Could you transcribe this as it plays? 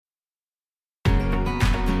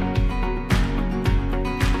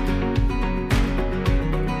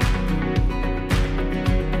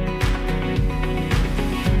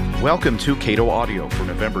Welcome to Cato Audio for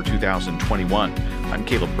November 2021. I'm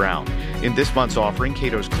Caleb Brown. In this month's offering,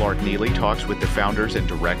 Cato's Clark Neily talks with the founders and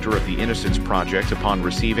director of the Innocence Project upon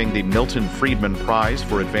receiving the Milton Friedman Prize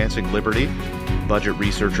for Advancing Liberty. Budget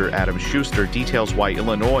researcher Adam Schuster details why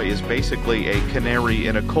Illinois is basically a canary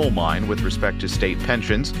in a coal mine with respect to state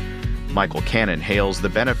pensions. Michael Cannon hails the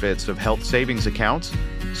benefits of health savings accounts.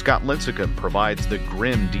 Scott Lincicome provides the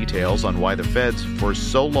grim details on why the feds, for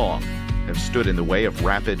so long, have stood in the way of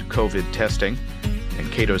rapid COVID testing.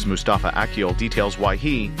 And Cato's Mustafa Akyol details why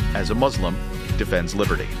he, as a Muslim, defends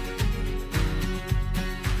liberty.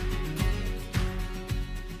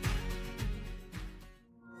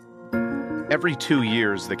 Every 2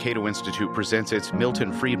 years, the Cato Institute presents its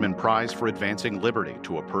Milton Friedman Prize for Advancing Liberty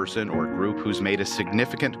to a person or group who's made a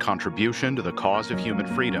significant contribution to the cause of human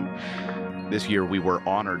freedom. This year, we were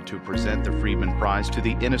honored to present the Friedman Prize to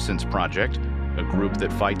the Innocence Project, a group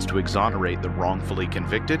that fights to exonerate the wrongfully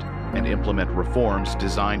convicted and implement reforms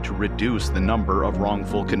designed to reduce the number of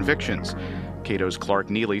wrongful convictions. Cato's Clark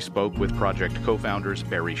Neily spoke with project co-founders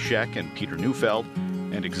Barry Scheck and Peter Neufeld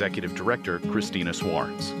and executive director Christina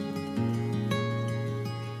Swartz.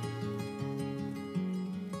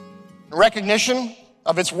 In recognition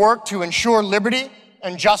of its work to ensure liberty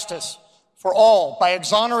and justice for all by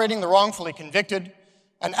exonerating the wrongfully convicted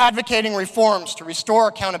and advocating reforms to restore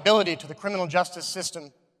accountability to the criminal justice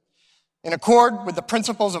system in accord with the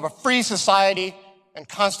principles of a free society and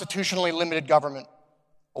constitutionally limited government,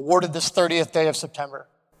 awarded this 30th day of September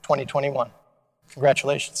 2021.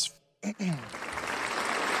 Congratulations.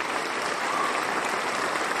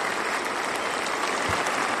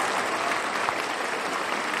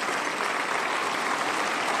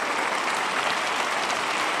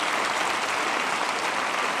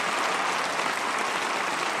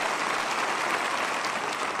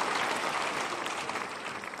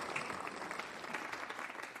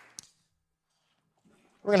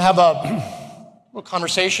 We're going to have a little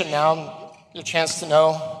conversation now, get a chance to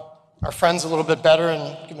know our friends a little bit better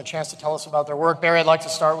and give them a chance to tell us about their work. Barry, I'd like to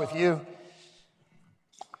start with you.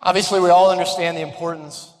 Obviously, we all understand the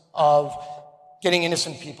importance of getting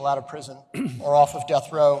innocent people out of prison or off of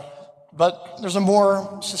death row, but there's a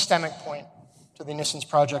more systemic point to the Innocence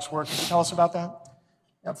Project's work. Can you tell us about that?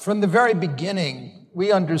 Yeah, from the very beginning,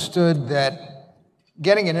 we understood that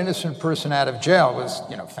getting an innocent person out of jail was,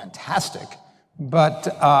 fantastic. But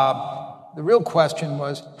the real question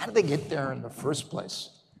was, how did they get there in the first place?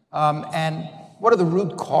 And what are the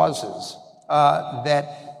root causes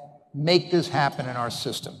that make this happen in our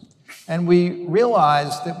system? And we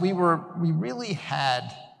realized that we were in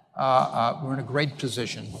a great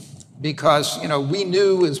position because, we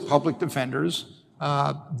knew as public defenders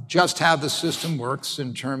just how the system works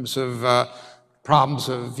in terms of problems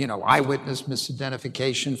of, eyewitness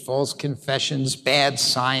misidentification, false confessions, bad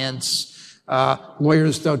science.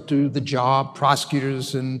 Lawyers don't do the job,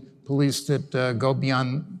 prosecutors and police that go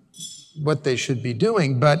beyond what they should be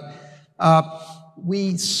doing. But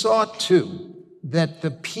we saw, too, that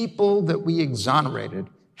the people that we exonerated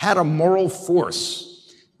had a moral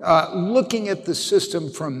force. Looking at the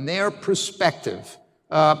system from their perspective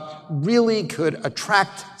really could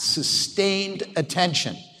attract sustained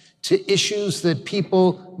attention to issues that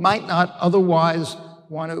people might not otherwise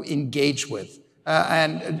want to engage with.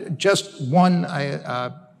 And just one,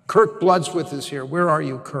 Kirk Bloodsworth is here. Where are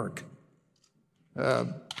you, Kirk? Kirk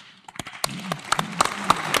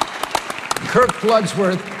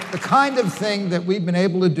Bloodsworth, the kind of thing that we've been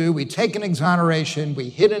able to do, we take an exoneration, we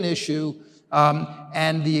hit an issue,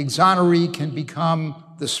 and the exoneree can become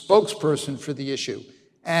the spokesperson for the issue.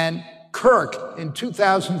 And Kirk, in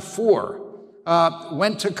 2004,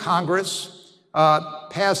 went to Congress,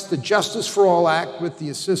 passed the Justice for All Act with the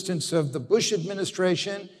assistance of the Bush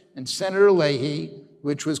administration and Senator Leahy,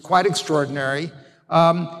 which was quite extraordinary.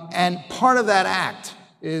 And part of that act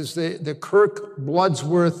is the Kirk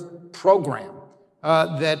Bloodsworth program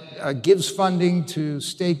that gives funding to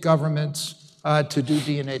state governments to do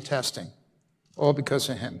DNA testing, all because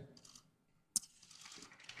of him.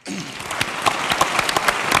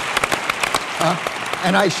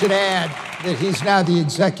 And I should add that he's now the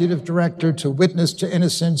executive director to Witness to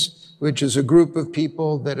Innocence, which is a group of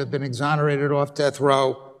people that have been exonerated off death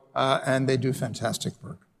row, and they do fantastic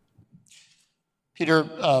work. Peter,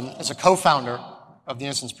 as a co-founder of the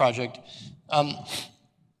Innocence Project,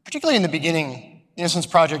 particularly in the beginning, the Innocence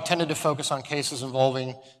Project tended to focus on cases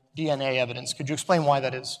involving DNA evidence. Could you explain why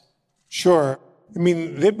that is? Sure.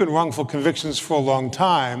 There've been wrongful convictions for a long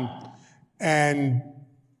time, and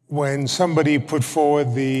when somebody put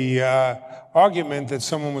forward the argument that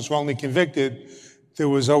someone was wrongly convicted, there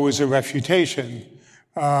was always a refutation.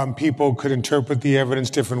 People could interpret the evidence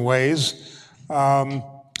different ways.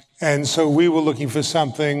 And so we were looking for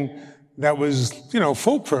something that was,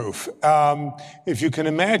 foolproof. If you can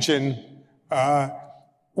imagine,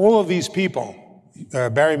 all of these people,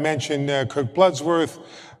 Barry mentioned Kirk Bloodsworth,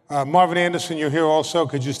 Marvin Anderson, you're here also.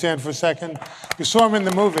 Could you stand for a second? You saw him in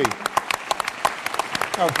the movie.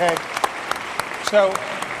 Okay. So,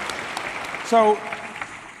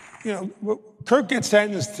 Kirk gets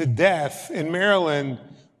sentenced to death in Maryland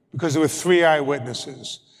because there were 3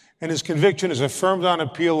 eyewitnesses. And his conviction is affirmed on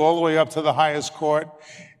appeal all the way up to the highest court.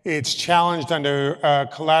 It's challenged under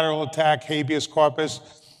collateral attack, habeas corpus,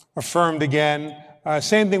 affirmed again.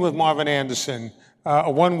 Same thing with Marvin Anderson.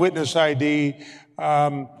 A one-witness ID.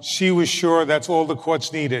 She was sure that's all the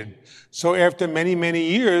courts needed. So after many, many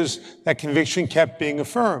years, that conviction kept being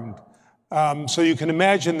affirmed. So you can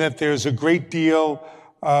imagine that there's a great deal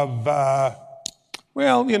of,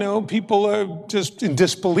 people are just in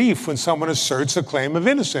disbelief when someone asserts a claim of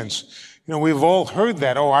innocence. We've all heard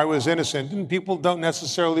that, I was innocent, and people don't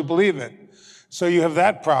necessarily believe it. So you have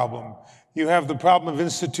that problem. You have the problem of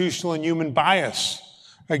institutional and human bias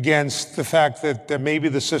against the fact that maybe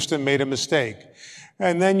the system made a mistake.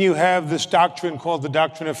 And then you have this doctrine called the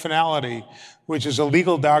doctrine of finality, which is a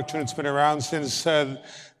legal doctrine. It's been around since the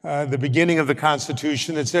beginning of the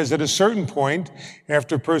Constitution. It says at a certain point,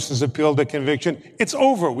 after a person's appealed a conviction, it's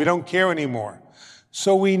over. We don't care anymore.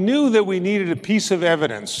 So we knew that we needed a piece of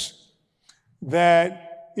evidence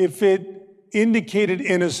that if it indicated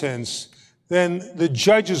innocence, then the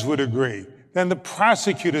judges would agree, then the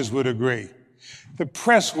prosecutors would agree, the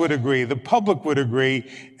press would agree, the public would agree,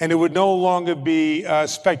 and it would no longer be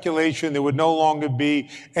speculation, there would no longer be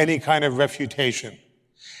any kind of refutation.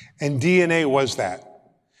 And DNA was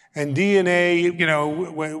that. And DNA,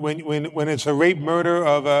 when it's a rape murder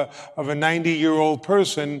of a 90-year-old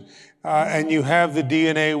person, and you have the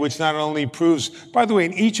DNA, which not only proves, by the way,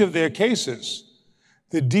 in each of their cases,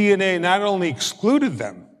 the DNA not only excluded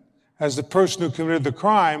them as the person who committed the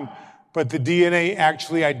crime, but the DNA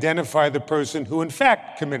actually identified the person who in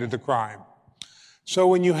fact committed the crime. So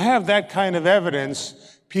when you have that kind of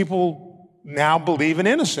evidence, people now believe in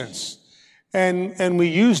innocence. And we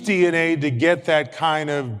use DNA to get that kind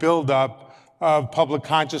of buildup of public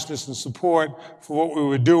consciousness and support for what we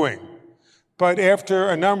were doing. But after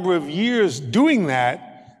a number of years doing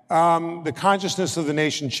that, the consciousness of the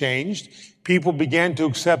nation changed. People began to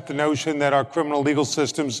accept the notion that our criminal legal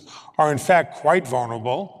systems are in fact quite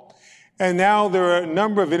vulnerable. And now there are a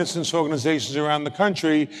number of innocence organizations around the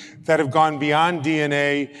country that have gone beyond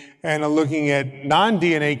DNA and are looking at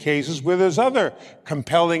non-DNA cases where there's other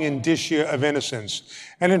compelling indicia of innocence.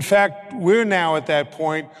 And in fact, we're now at that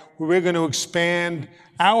point where we're going to expand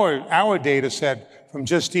our data set from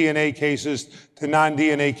just DNA cases to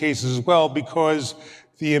non-DNA cases as well, because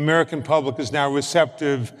the American public is now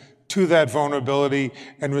receptive to that vulnerability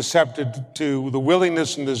and receptive to the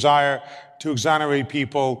willingness and desire to exonerate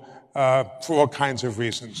people for all kinds of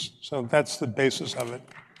reasons. So that's the basis of it.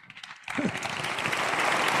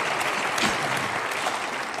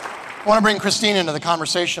 I want to bring Christine into the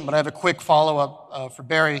conversation, but I have a quick follow-up for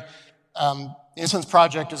Barry. The Innocence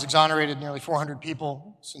Project has exonerated nearly 400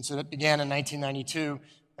 people since it began in 1992.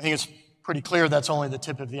 I think it's pretty clear that's only the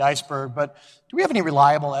tip of the iceberg, but do we have any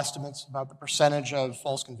reliable estimates about the percentage of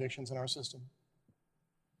false convictions in our system?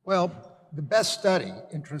 Well, the best study,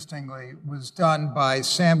 interestingly, was done by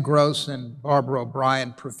Sam Gross and Barbara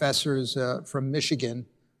O'Brien, professors from Michigan,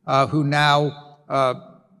 who now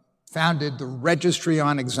founded the Registry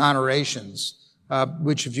on Exonerations,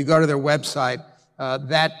 which, if you go to their website,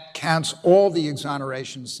 that counts all the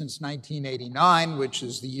exonerations since 1989, which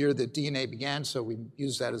is the year that DNA began, so we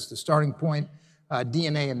use that as the starting point,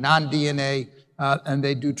 DNA and non-DNA, and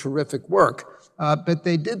they do terrific work. But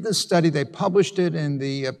they did this study, they published it in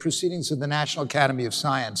the Proceedings of the National Academy of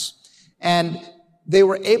Science, and they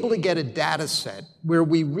were able to get a data set where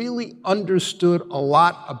we really understood a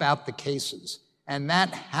lot about the cases, and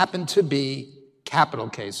that happened to be capital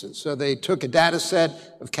cases. So they took a data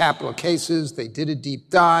set of capital cases, they did a deep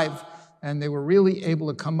dive, and they were really able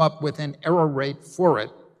to come up with an error rate for it,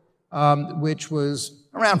 which was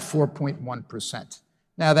around 4.1%.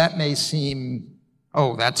 Now that may seem,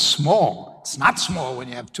 that's small. It's not small when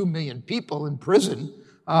you have 2 million people in prison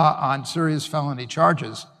on serious felony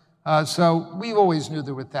charges. So we always knew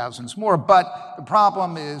there were thousands more, but the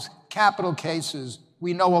problem is capital cases,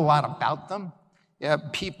 we know a lot about them.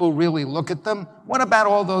 People really look at them. What about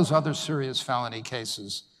all those other serious felony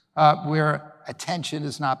cases where attention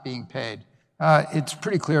is not being paid? It's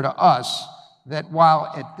pretty clear to us that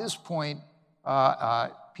while at this point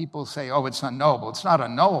people say, oh, it's unknowable. It's not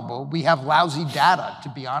unknowable. We have lousy data, to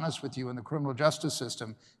be honest with you, in the criminal justice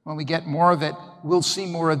system. When we get more of it, we'll see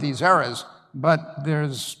more of these errors. But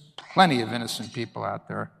there's plenty of innocent people out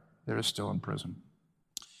there that are still in prison.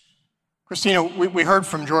 Christina, we heard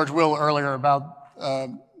from George Will earlier about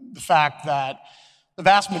the fact that the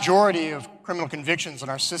vast majority of criminal convictions in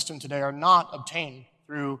our system today are not obtained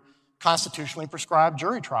through constitutionally prescribed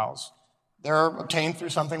jury trials. They're obtained through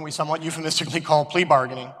something we somewhat euphemistically call plea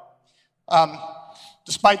bargaining.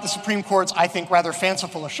 Despite the Supreme Court's, I think, rather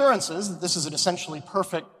fanciful assurances that this is an essentially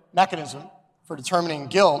perfect mechanism for determining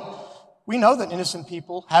guilt, we know that innocent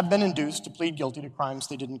people have been induced to plead guilty to crimes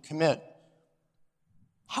they didn't commit.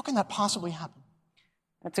 How can that possibly happen?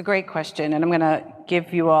 That's a great question, and I'm going to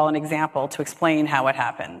give you all an example to explain how it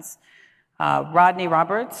happens. Rodney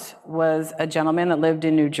Roberts was a gentleman that lived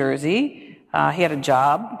in New Jersey. He had a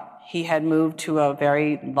job. He had moved to a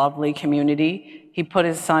very lovely community. He put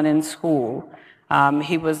his son in school.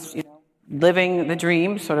 He was living the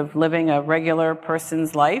dream, sort of living a regular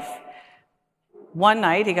person's life. One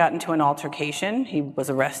night, he got into an altercation. He was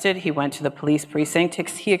arrested. He went to the police precinct.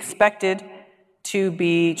 He expected to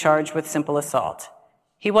be charged with simple assault.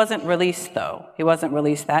 He wasn't released, though. He wasn't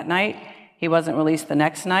released that night. He wasn't released the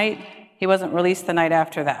next night. He wasn't released the night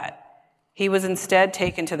after that. He was instead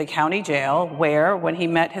taken to the county jail where, when he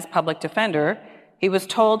met his public defender, he was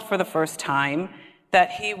told for the first time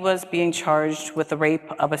that he was being charged with the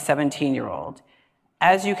rape of a 17-year-old.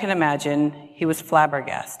 As you can imagine, he was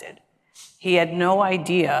flabbergasted. He had no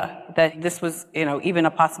idea that this was, even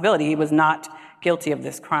a possibility. He was not guilty of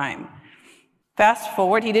this crime. Fast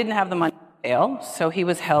forward, he didn't have the money to bail, so he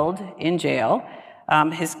was held in jail.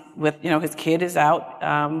 His kid is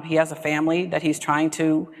out. He has a family that he's trying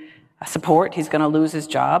to support. He's going to lose his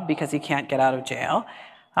job because he can't get out of jail.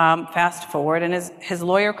 Fast forward, and his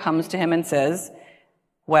lawyer comes to him and says,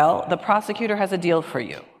 well, the prosecutor has a deal for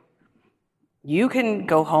you. You can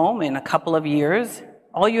go home in a couple of years.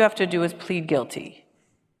 All you have to do is plead guilty.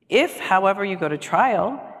 If, however, you go to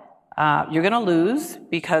trial, you're going to lose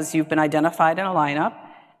because you've been identified in a lineup,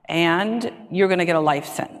 and you're going to get a life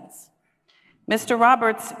sentence. Mr.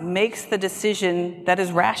 Roberts makes the decision that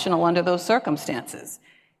is rational under those circumstances.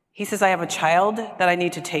 He says, I have a child that I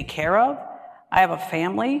need to take care of. I have a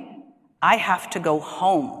family. I have to go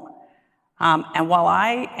home. And while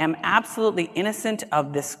I am absolutely innocent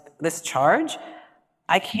of this charge,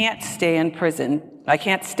 I can't stay in prison. I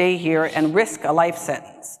can't stay here and risk a life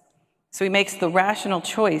sentence. So he makes the rational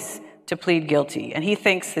choice to plead guilty. And he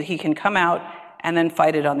thinks that he can come out and then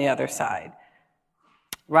fight it on the other side.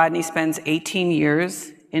 Rodney spends 18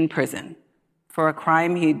 years in prison for a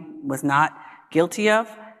crime he was not guilty of,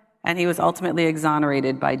 and he was ultimately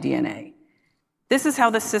exonerated by DNA. This is how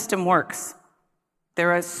the system works.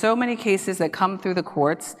 There are so many cases that come through the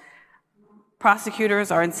courts.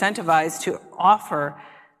 Prosecutors are incentivized to offer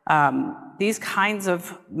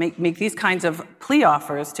make these kinds of plea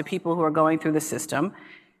offers to people who are going through the system,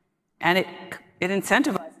 and it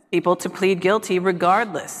incentivizes people to plead guilty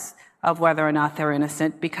regardless of whether or not they're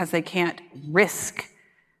innocent, because they can't risk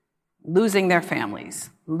losing their families,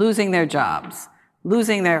 losing their jobs,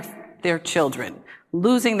 losing their children,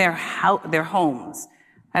 losing their homes.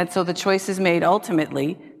 And so the choice is made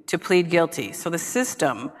ultimately to plead guilty. So the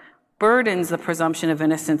system burdens the presumption of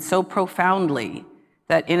innocence so profoundly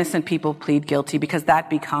that innocent people plead guilty because that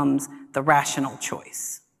becomes the rational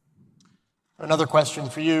choice. Another question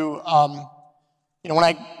for you. When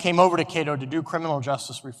I came over to Cato to do criminal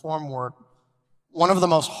justice reform work, one of the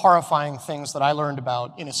most horrifying things that I learned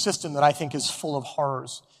about in a system that I think is full of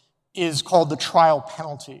horrors is called the trial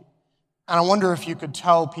penalty. And I wonder if you could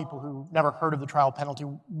tell people who never heard of the trial penalty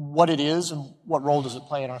what it is and what role does it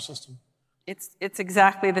play in our system? It's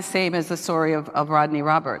exactly the same as the story of Rodney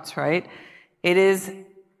Roberts, right? It is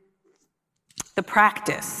the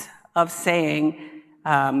practice of saying,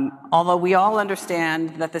 although we all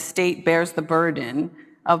understand that the state bears the burden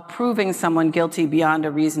of proving someone guilty beyond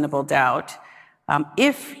a reasonable doubt,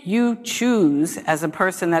 if you choose as a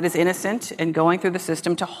person that is innocent and going through the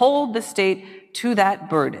system to hold the state to that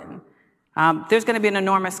burden, there's going to be an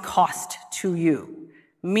enormous cost to you,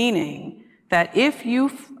 meaning that if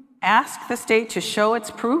you ask the state to show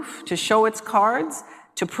its proof, to show its cards,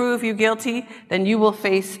 to prove you guilty, then you will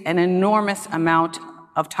face an enormous amount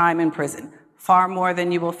of time in prison. Far more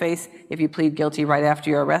than you will face if you plead guilty right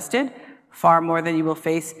after you're arrested, far more than you will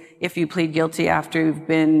face if you plead guilty after you've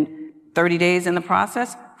been 30 days in the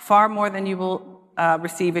process, far more than you will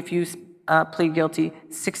receive if you plead guilty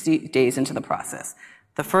 60 days into the process.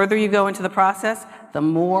 The further you go into the process, the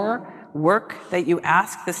more work that you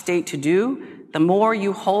ask the state to do, The more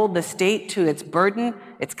you hold the state to its burden,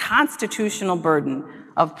 its constitutional burden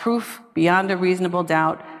of proof beyond a reasonable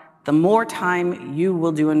doubt, the more time you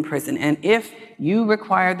will do in prison. And if you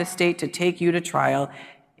require the state to take you to trial,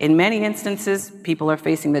 in many instances, people are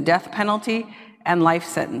facing the death penalty and life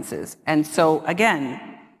sentences. And so,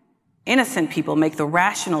 again, innocent people make the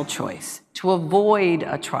rational choice to avoid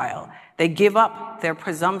a trial. They give up their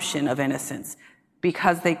presumption of innocence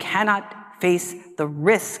because they cannot face the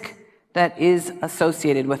risk that is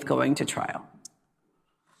associated with going to trial.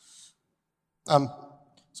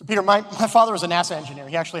 So Peter, my father was a NASA engineer.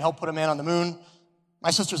 He actually helped put a man on the moon.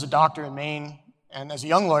 My sister's a doctor in Maine. And as a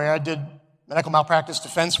young lawyer, I did medical malpractice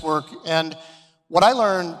defense work. And what I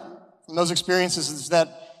learned from those experiences is that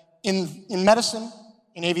in medicine,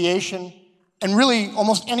 in aviation, and really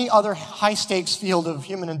almost any other high-stakes field of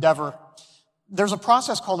human endeavor, there's a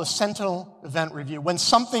process called a Sentinel Event Review. When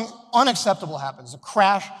something unacceptable happens, a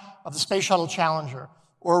crash of the Space Shuttle Challenger,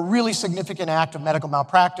 or a really significant act of medical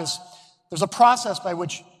malpractice, there's a process by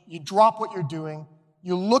which you drop what you're doing,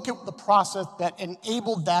 you look at the process that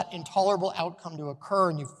enabled that intolerable outcome to occur,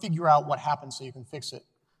 and you figure out what happened so you can fix it.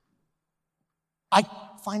 I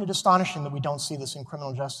find it astonishing that we don't see this in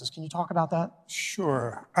criminal justice. Can you talk about that?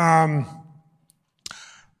 Sure. I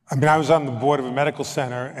was on the board of a medical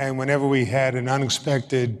center, and whenever we had an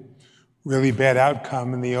unexpected, really bad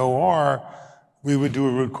outcome in the OR, we would do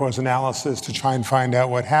a root cause analysis to try and find out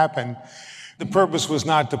what happened. The purpose was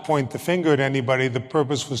not to point the finger at anybody. The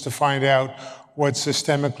purpose was to find out what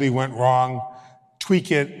systemically went wrong,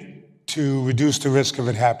 tweak it to reduce the risk of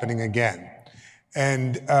it happening again.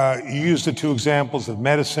 And you used the two examples of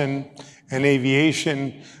medicine and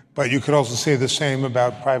aviation, but you could also say the same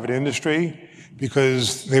about private industry,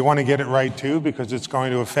 because they want to get it right too, because it's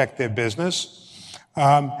going to affect their business.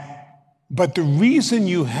 But the reason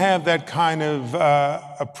you have that kind of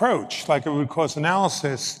approach, like a root cause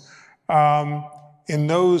analysis, in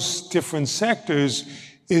those different sectors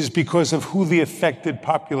is because of who the affected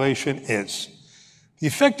population is. The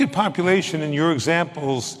affected population in your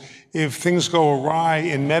examples, if things go awry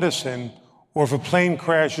in medicine, or if a plane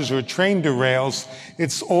crashes or a train derails,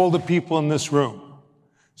 it's all the people in this room.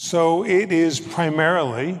 So it is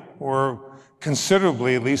primarily, or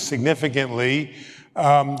considerably, at least significantly,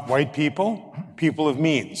 white people, people of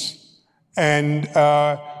means. And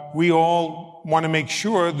we all want to make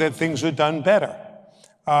sure that things are done better.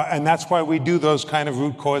 And that's why we do those kind of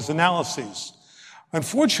root cause analyses.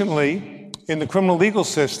 Unfortunately, in the criminal legal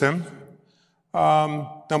system,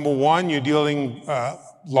 number one, you're dealing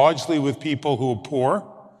largely with people who are poor.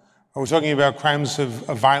 We're talking about crimes of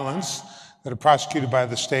violence that are prosecuted by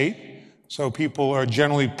the state. So people are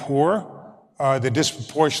generally poor. They're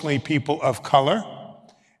disproportionately people of color.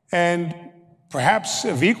 And perhaps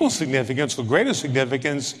of equal significance or greater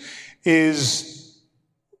significance is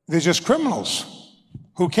they're just criminals.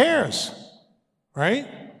 Who cares, right?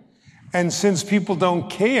 And since people don't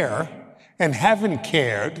care and haven't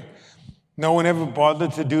cared, no one ever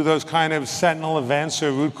bothered to do those kind of sentinel events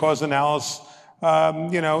or root cause analysis,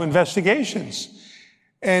 investigations.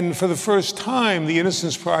 And for the first time, the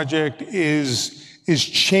Innocence Project is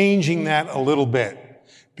changing that a little bit.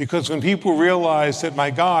 Because when people realize that, my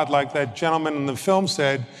God, like that gentleman in the film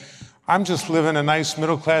said, I'm just living a nice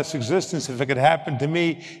middle-class existence. If it could happen to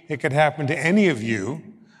me, it could happen to any of you.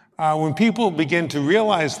 When people begin to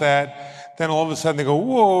realize that, then all of a sudden they go,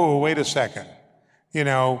 whoa, wait a second.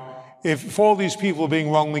 If all these people are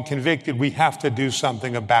being wrongly convicted, we have to do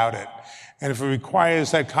something about it. And if it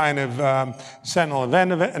requires that kind of sentinel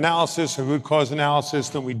event analysis or root cause analysis,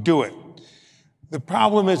 then we do it. The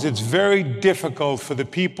problem is it's very difficult for the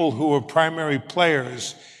people who are primary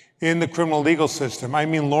players in the criminal legal system. I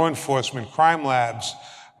mean law enforcement, crime labs,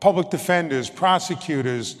 public defenders,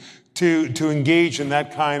 prosecutors, to engage in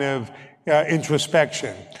that kind of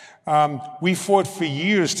introspection. We fought for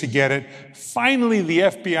years to get it. Finally, the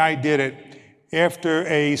FBI did it after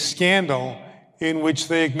a scandal in which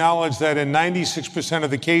they acknowledged that in 96% of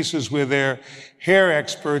the cases where their hair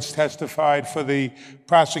experts testified for the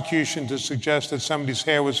prosecution to suggest that somebody's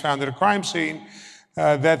hair was found at a crime scene,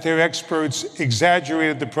 that their experts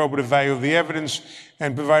exaggerated the probative value of the evidence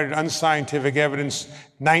and provided unscientific evidence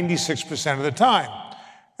 96% of the time.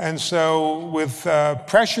 And so with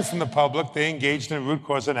pressure from the public, they engaged in a root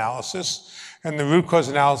cause analysis. And the root cause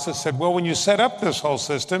analysis said, well, when you set up this whole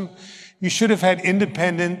system, you should have had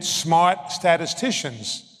independent, smart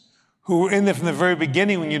statisticians who were in there from the very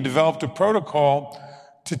beginning when you developed a protocol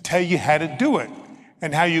to tell you how to do it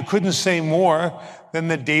and how you couldn't say more than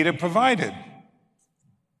the data provided.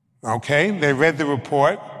 Okay, they read the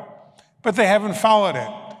report, but they haven't followed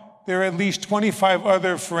it. there are at least 25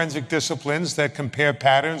 other forensic disciplines that compare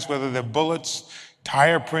patterns, whether they're bullets,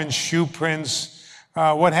 tire prints, shoe prints,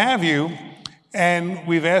 what have you. And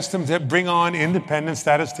we've asked them to bring on independent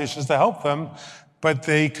statisticians to help them, but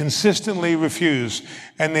they consistently refuse.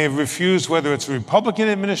 And they've refused whether it's a Republican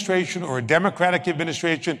administration or a Democratic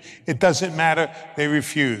administration. It doesn't matter. They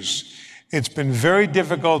refuse. It's been very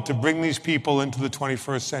difficult to bring these people into the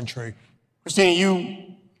 21st century. Christina,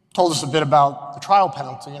 you told us a bit about the trial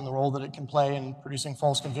penalty and the role that it can play in producing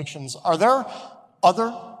false convictions. Are there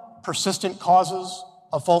other persistent causes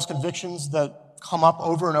of false convictions that come up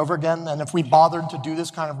over and over again, and if we bothered to do this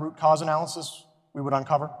kind of root cause analysis, we would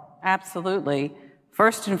uncover? Absolutely.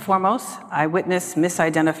 First and foremost, eyewitness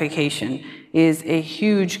misidentification is a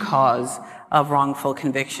huge cause of wrongful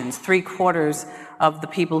convictions. 3/4 of the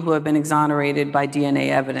people who have been exonerated by DNA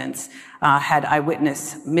evidence had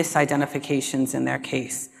eyewitness misidentifications in their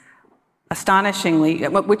case. Astonishingly,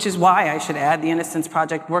 which is why, I should add, the Innocence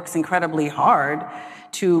Project works incredibly hard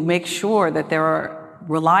to make sure that there are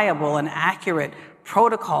reliable and accurate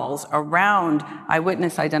protocols around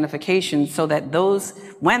eyewitness identification so that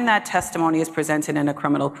when that testimony is presented in a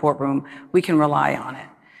criminal courtroom, we can rely on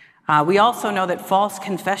it. We also know that false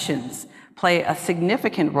confessions play a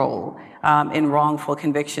significant role in wrongful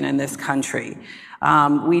conviction in this country.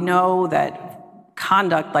 We know that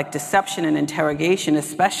conduct like deception and interrogation,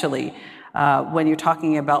 especially when you're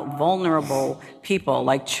talking about vulnerable people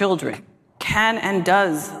like children, can and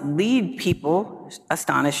does lead people,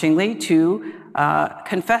 astonishingly, to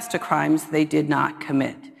confess to crimes they did not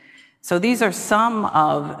commit. So these are some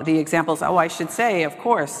of the examples. Oh, I should say, of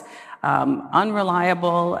course,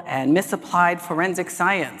 unreliable and misapplied forensic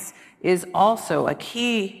science is also a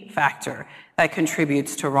key factor that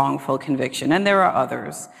contributes to wrongful conviction. And there are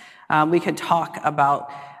others. We could talk about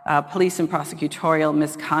police and prosecutorial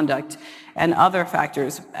misconduct and other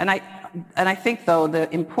factors. And I think, though,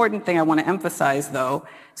 the important thing I want to emphasize, though,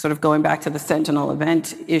 sort of going back to the Sentinel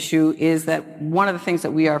event issue, is that one of the things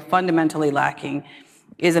that we are fundamentally lacking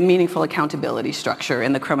is a meaningful accountability structure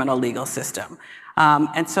in the criminal legal system.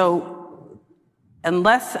 And so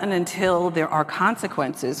unless and until there are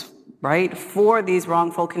consequences, right, for these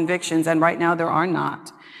wrongful convictions, and right now there are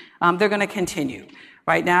not, they're going to continue.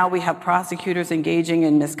 Right now, we have prosecutors engaging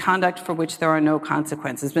in misconduct for which there are no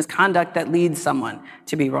consequences, misconduct that leads someone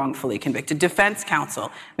to be wrongfully convicted. Defense counsel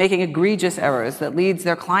making egregious errors that leads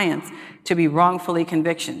their clients to be wrongfully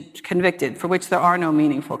convicted, for which there are no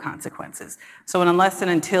meaningful consequences. So unless and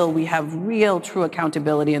until we have real, true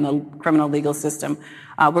accountability in the criminal legal system,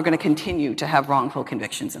 we're going to continue to have wrongful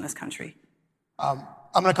convictions in this country. I'm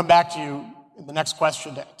going to come back to you in the next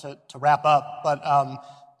question to wrap up, but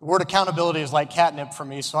the word accountability is like catnip for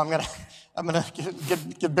me, so I'm gonna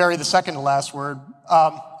give Barry the second to last word.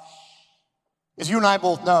 As you and I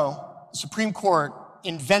both know, the Supreme Court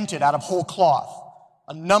invented out of whole cloth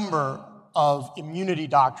a number of immunity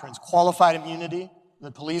doctrines, qualified immunity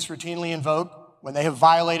that police routinely invoke when they have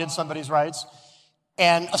violated somebody's rights,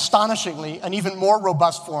 and astonishingly, an even more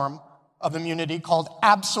robust form of immunity called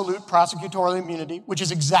absolute prosecutorial immunity, which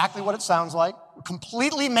is exactly what it sounds like,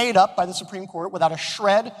 completely made up by the Supreme Court without a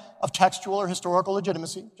shred of textual or historical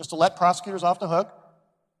legitimacy, just to let prosecutors off the hook.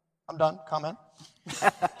 I'm done. Comment.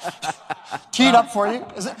 Teed up for you.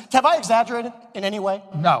 Have I exaggerated in any way?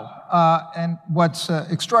 No. And what's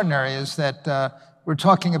extraordinary is that we're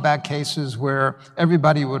talking about cases where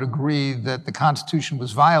everybody would agree that the Constitution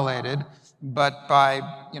was violated, but by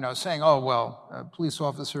saying, oh, well, police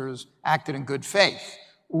officers acted in good faith,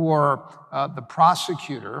 or the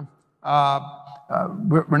prosecutor,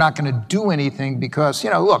 we're not going to do anything because,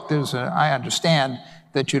 look, I understand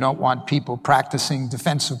that you don't want people practicing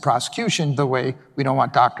defensive prosecution the way we don't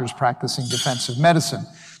want doctors practicing defensive medicine.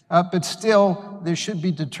 But still, there should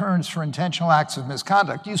be deterrence for intentional acts of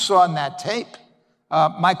misconduct. You saw in that tape,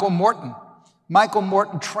 Michael Morton. Michael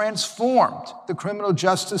Morton transformed the criminal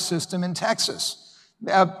justice system in Texas.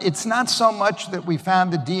 It's not so much that we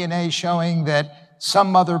found the DNA showing that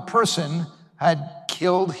some other person had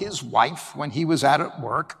killed his wife when he was out at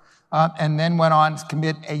work, and then went on to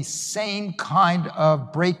commit a same kind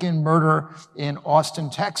of break-in murder in Austin,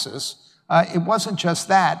 Texas. It wasn't just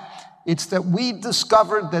that. It's that we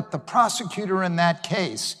discovered that the prosecutor in that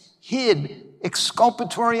case hid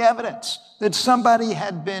exculpatory evidence, that somebody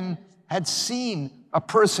had seen a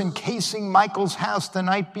person casing Michael's house the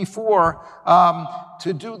night before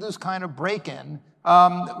to do this kind of break-in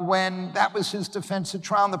when that was his defense at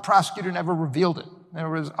trial, and the prosecutor never revealed it. There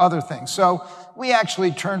was other things. So we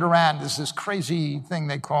actually turned around. There's this crazy thing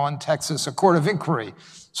they call in Texas a court of inquiry.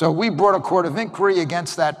 So we brought a court of inquiry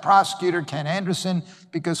against that prosecutor, Ken Anderson,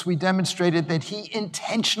 because we demonstrated that he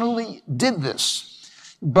intentionally did this.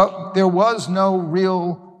 But there was no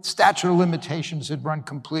real statute of limitations that run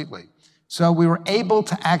completely. So we were able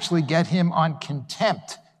to actually get him on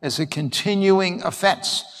contempt as a continuing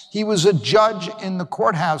offense. He was a judge in the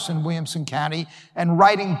courthouse in Williamson County and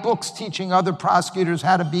writing books teaching other prosecutors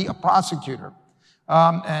how to be a prosecutor.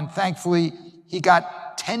 And thankfully, he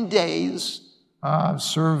got 10 days,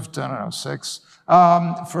 served, 6,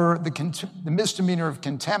 for the misdemeanor of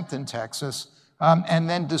contempt in Texas, and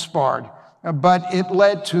then disbarred. But it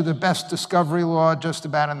led to the best discovery law just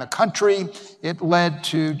about in the country. It led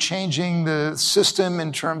to changing the system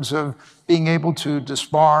in terms of being able to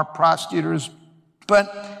disbar prosecutors.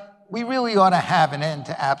 But we really ought to have an end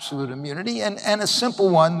to absolute immunity, and a simple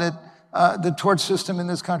one that the tort system in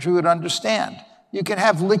this country would understand. You can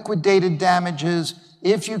have liquidated damages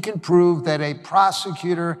if you can prove that a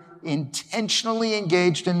prosecutor intentionally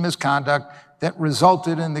engaged in misconduct that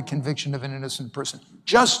resulted in the conviction of an innocent person.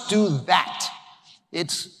 Just do that.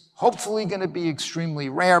 It's hopefully going to be extremely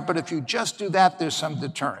rare, but if you just do that, there's some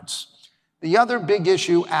deterrence. The other big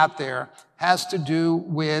issue out there has to do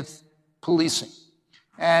with policing.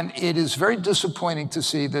 And it is very disappointing to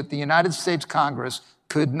see that the United States Congress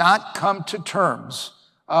could not come to terms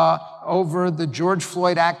over the George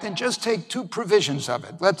Floyd Act and just take two provisions of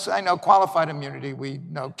it. I know qualified immunity, we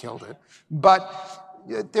know killed it. But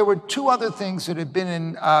there were two other things that had been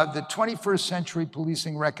in the 21st century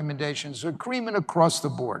policing recommendations, agreement across the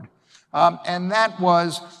board. And that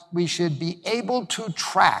was we should be able to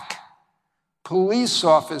track police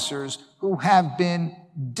officers who have been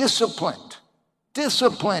disciplined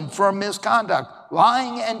for misconduct,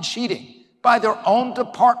 lying and cheating by their own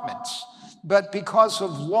departments. But because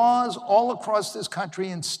of laws all across this country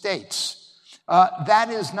and states, that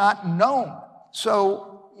is not known.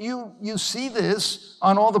 So you see this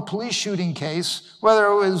on all the police shooting case, whether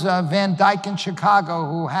it was Van Dyke in Chicago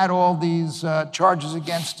who had all these charges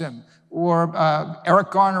against him, or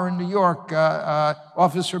Eric Garner in New York,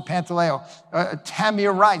 Officer Pantaleo,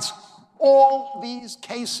 Tamir Rice. All these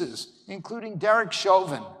cases, including Derek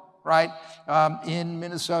Chauvin, right, in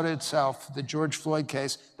Minnesota itself, the George Floyd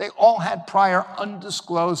case, they all had prior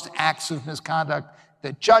undisclosed acts of misconduct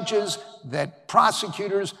that judges, that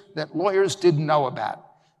prosecutors, that lawyers didn't know about.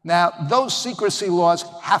 Now, those secrecy laws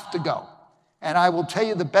have to go. And I will tell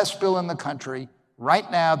you the best bill in the country right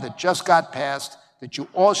now that just got passed that you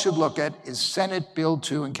all should look at is Senate Bill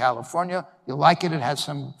 2 in California. You'll like it. It has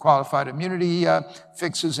some qualified immunity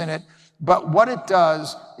fixes in it. But what it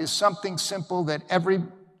does is something simple that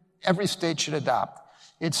every state should adopt.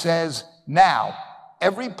 It says, now,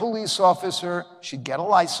 every police officer should get a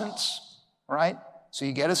license, right? So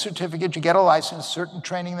you get a certificate, you get a license, certain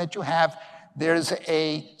training that you have. There's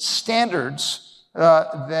a standards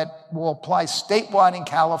that will apply statewide in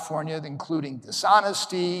California, including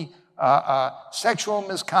dishonesty, sexual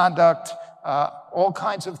misconduct, all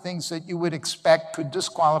kinds of things that you would expect could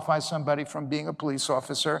disqualify somebody from being a police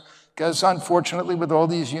officer. Because unfortunately, with all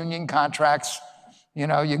these union contracts, you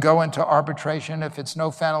know, you go into arbitration. If it's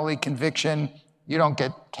no felony conviction, you don't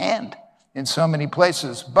get canned in so many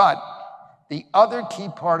places. But the other key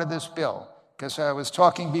part of this bill, because I was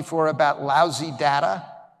talking before about lousy data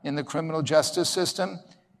in the criminal justice system,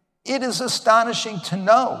 it is astonishing to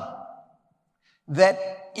know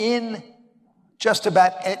that in just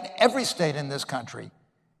about every state in this country,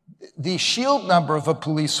 the shield number of a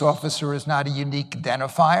police officer is not a unique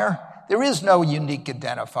identifier. There is no unique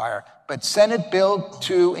identifier. But Senate Bill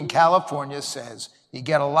 2 in California says you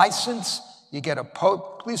get a license, you get a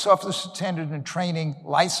police officer standard and training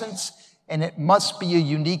license, and it must be a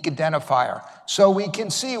unique identifier. So we can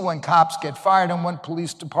see when cops get fired in one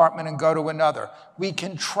police department and go to another. We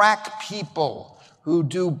can track people who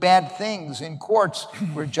do bad things in courts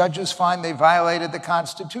where judges find they violated the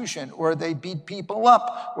Constitution, or they beat people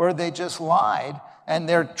up, or they just lied, and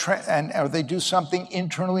or they do something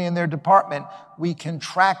internally in their department. We can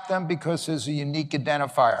track them because there's a unique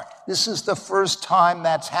identifier. This is the first time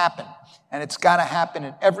that's happened, and it's got to happen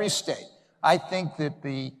in every state. I think that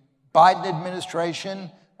the Biden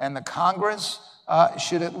administration and the Congress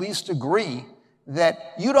should at least agree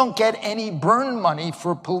that you don't get any burn money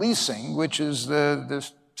for policing, which is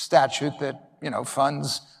the statute that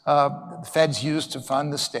funds feds use to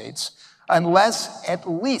fund the states, unless at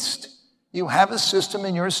least you have a system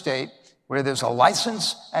in your state where there's a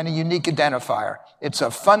license and a unique identifier. It's a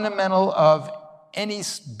fundamental of any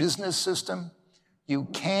business system. You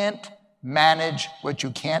can't manage what you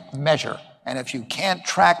can't measure. And if you can't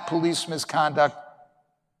track police misconduct,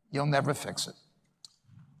 you'll never fix it.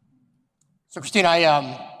 So, Christine,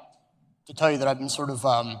 to tell you that I've been sort of,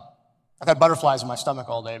 I've had butterflies in my stomach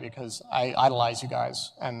all day because I idolize you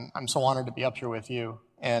guys, and I'm so honored to be up here with you.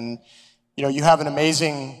 And, you have an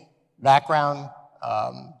amazing background.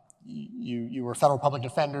 You were a federal public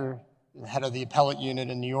defender, the head of the appellate unit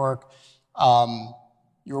in New York.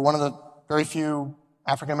 You were one of the very few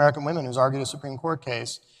African-American women who's argued a Supreme Court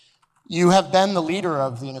case. You have been the leader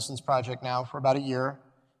of the Innocence Project now for about a year.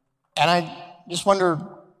 And I just wonder,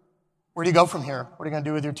 where do you go from here? What are you going to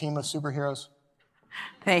do with your team of superheroes?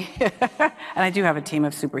 And I do have a team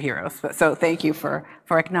of superheroes, so thank you for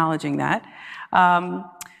acknowledging that.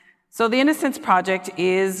 So the Innocence Project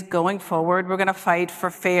is going forward. We're going to fight for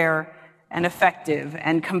fair and effective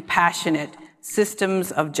and compassionate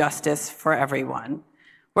systems of justice for everyone.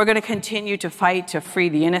 We're going to continue to fight to free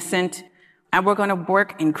the innocent, and we're going to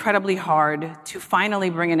work incredibly hard to finally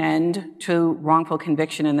bring an end to wrongful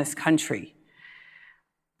conviction in this country.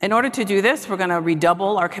 In order to do this, we're going to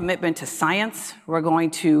redouble our commitment to science. We're going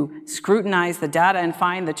to scrutinize the data and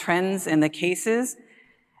find the trends in the cases.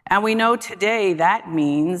 And we know today that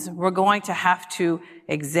means we're going to have to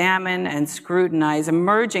examine and scrutinize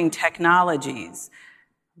emerging technologies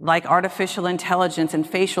like artificial intelligence and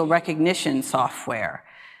facial recognition software,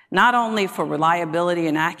 not only for reliability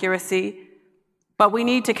and accuracy, but we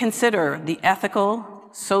need to consider the ethical,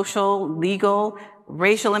 social, legal,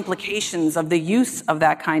 racial implications of the use of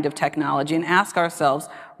that kind of technology and ask ourselves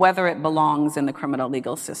whether it belongs in the criminal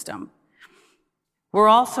legal system. We're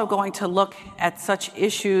also going to look at such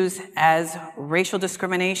issues as racial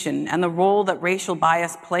discrimination and the role that racial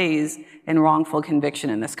bias plays in wrongful conviction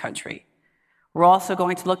in this country. We're also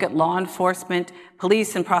going to look at law enforcement,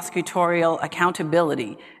 police, and prosecutorial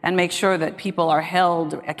accountability and make sure that people are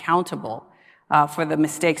held accountable for the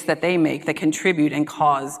mistakes that they make that contribute and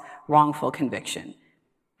cause wrongful conviction.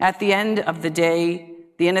 At the end of the day,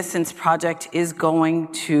 the Innocence Project is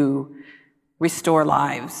going to restore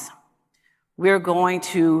lives. We're going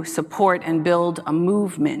to support and build a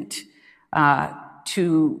movement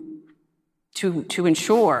to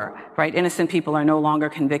ensure, innocent people are no longer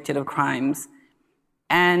convicted of crimes.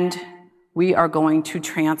 And we are going to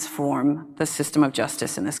transform the system of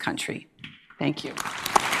justice in this country. Thank you.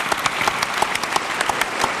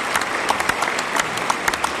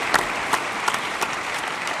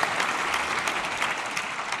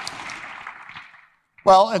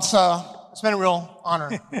 Well, it's been a real honor,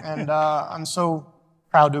 and I'm so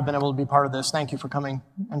proud to have been able to be part of this. Thank you for coming,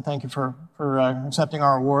 and thank you for accepting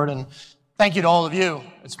our award, and thank you to all of you.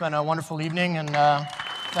 It's been a wonderful evening, and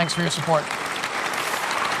thanks for your support.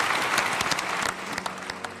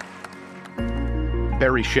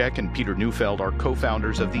 Barry Scheck and Peter Neufeld are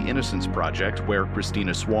co-founders of the Innocence Project, where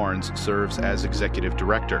Christina Swarns serves as executive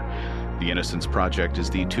director. The Innocence Project is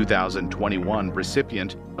the 2021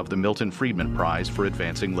 recipient of the Milton Friedman Prize for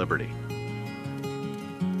Advancing Liberty.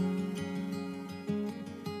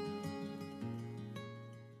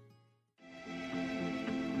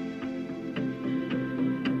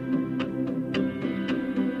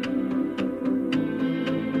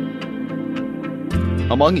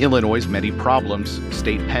 Among Illinois' many problems,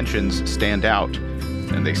 state pensions stand out.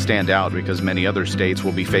 And they stand out because many other states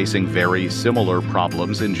will be facing very similar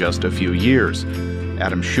problems in just a few years.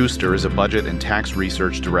 Adam Schuster is a budget and tax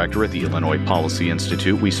research director at the Illinois Policy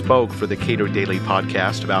Institute. We spoke for the Cato Daily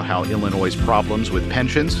podcast about how Illinois' problems with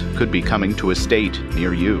pensions could be coming to a state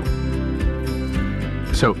near you.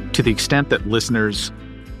 So, to the extent that listeners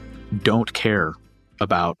don't care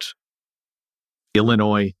about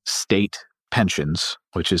Illinois state pensions,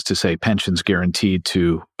 which is to say pensions guaranteed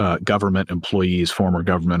to government employees, former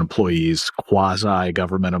government employees,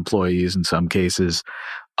 quasi-government employees in some cases,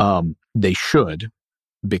 they should,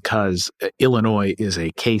 because Illinois is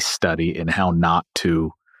a case study in how not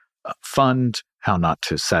to fund, how not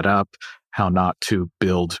to set up, how not to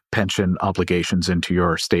build pension obligations into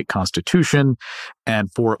your state constitution. And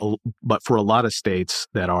but for a lot of states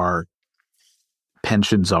that are,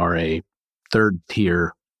 pensions are a third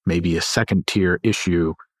tier, maybe a second tier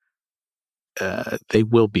issue, they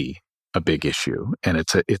will be a big issue. And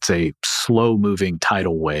it's a slow moving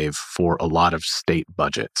tidal wave for a lot of state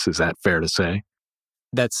budgets. Is that fair to say?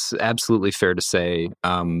 That's absolutely fair to say.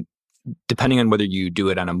 Depending on whether you do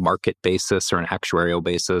it on a market basis or an actuarial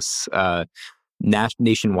basis,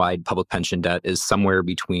 nationwide public pension debt is somewhere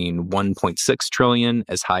between $1.6 trillion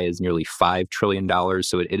as high as nearly $5 trillion.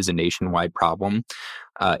 So it is a nationwide problem.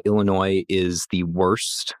 Illinois is the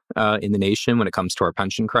worst in the nation when it comes to our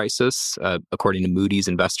pension crisis. According to Moody's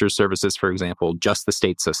Investors Services, for example, just the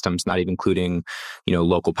state systems, not even including,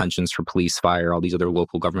 local pensions for police, fire, all these other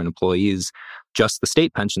local government employees, just the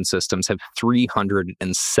state pension systems have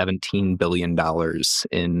 $317 billion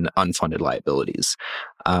in unfunded liabilities.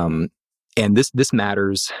 And this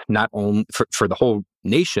matters not only for the whole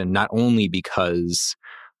nation, not only because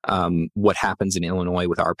what happens in Illinois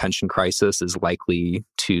with our pension crisis is likely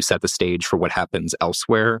to set the stage for what happens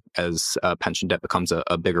elsewhere as pension debt becomes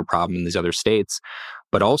a bigger problem in these other states,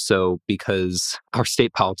 but also because our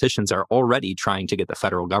state politicians are already trying to get the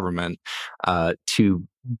federal government to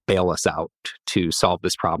bail us out, to solve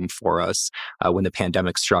this problem for us. When the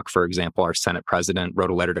pandemic struck, for example, our Senate president wrote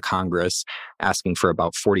a letter to Congress asking for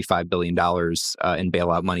about $45 billion in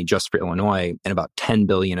bailout money just for Illinois, and about $10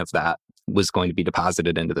 billion of that was going to be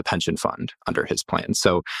deposited into the pension fund under his plan.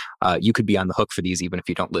 So you could be on the hook for these even if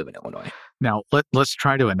you don't live in Illinois. Now, let's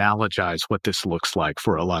try to analogize what this looks like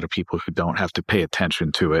for a lot of people who don't have to pay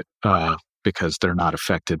attention to it because they're not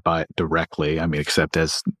affected by it directly, except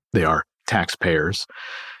as they are taxpayers.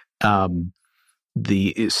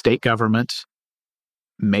 The state government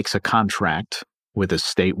makes a contract with a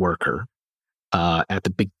state worker at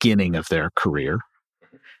the beginning of their career.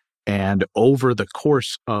 And over the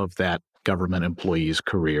course of that government employee's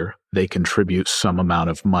career, they contribute some amount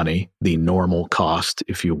of money, the normal cost,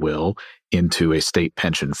 if you will, into a state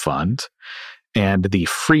pension fund. And the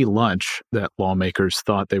free lunch that lawmakers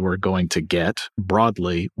thought they were going to get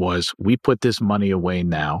broadly was, we put this money away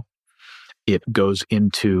now. It goes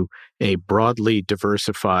into a broadly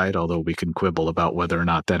diversified, although we can quibble about whether or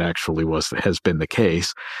not that actually has been the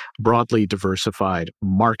case, broadly diversified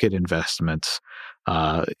market investments.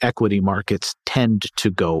 Equity markets tend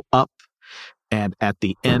to go up. And at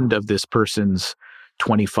the end of this person's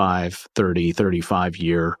 25, 30,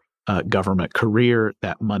 35-year government career,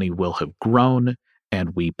 that money will have grown,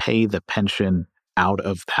 and we pay the pension out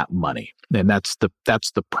of that money. And that's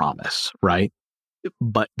the promise, right?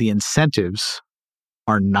 But the incentives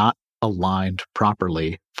are not aligned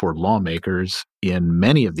properly for lawmakers in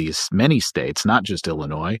many states, not just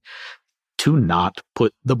Illinois, to not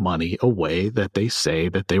put the money away that they say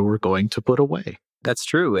that they were going to put away. That's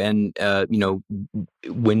true. And,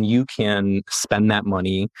 when you can spend that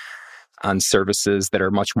money on services that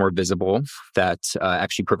are much more visible, that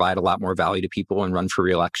actually provide a lot more value to people and run for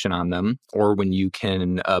re-election on them, or when you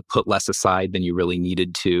can put less aside than you really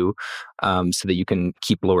needed to, so that you can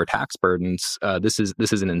keep lower tax burdens, this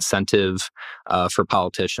is an incentive for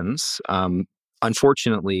politicians.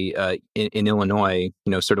 Unfortunately, in Illinois,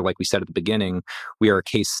 sort of like we said at the beginning, we are a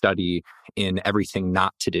case study in everything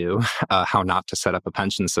not to do, how not to set up a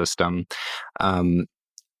pension system.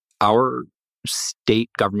 Our state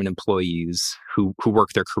government employees who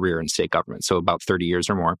work their career in state government, so about 30 years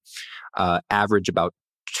or more, average about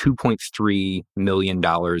 $2.3 million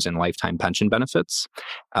in lifetime pension benefits.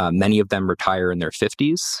 Many of them retire in their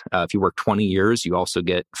 50s. If you work 20 years, you also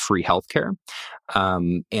get free healthcare.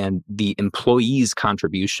 And the employees'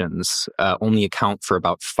 contributions only account for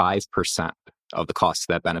about 5% of the cost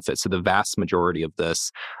of that benefit. So the vast majority of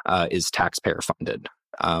this is taxpayer funded.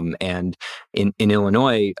 And in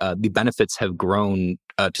Illinois, the benefits have grown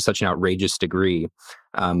to such an outrageous degree,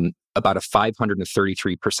 about a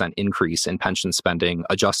 533% increase in pension spending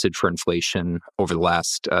adjusted for inflation over the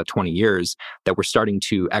last 20 years, that we're starting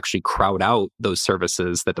to actually crowd out those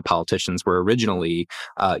services that the politicians were originally,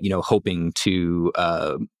 hoping to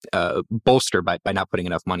bolster by not putting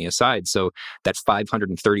enough money aside. So that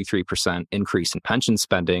 533% increase in pension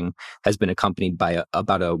spending has been accompanied by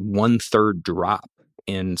about a 1/3 drop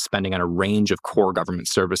in spending on a range of core government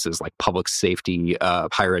services like public safety,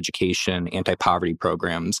 higher education, anti-poverty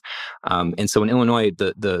programs. And so in Illinois,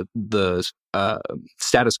 the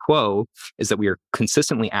status quo is that we are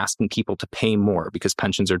consistently asking people to pay more because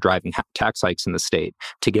pensions are driving tax hikes in the state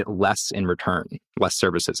to get less in return, less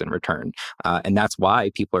services in return. And that's why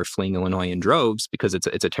people are fleeing Illinois in droves, because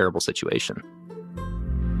it's a terrible situation.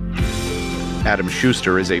 Adam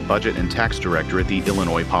Schuster is a budget and tax director at the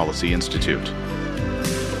Illinois Policy Institute.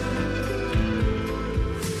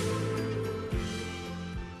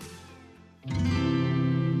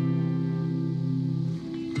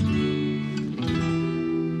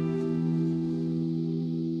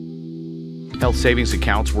 Health savings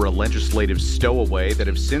accounts were a legislative stowaway that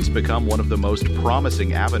have since become one of the most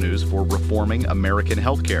promising avenues for reforming American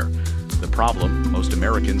healthcare. The problem, most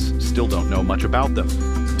Americans still don't know much about them.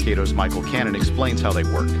 Cato's Michael Cannon explains how they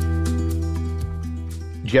work.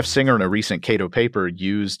 Jeff Singer, in a recent Cato paper,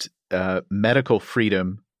 used medical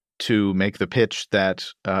freedom to make the pitch that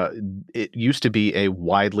it used to be a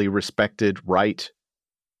widely respected right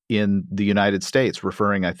in the United States,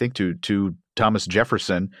 referring, I think, to Thomas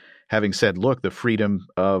Jefferson having said, look, the freedom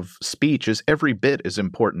of speech is every bit as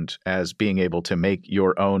important as being able to make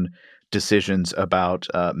your own decisions about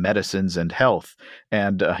medicines and health.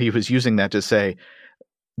 And he was using that to say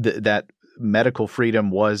that medical freedom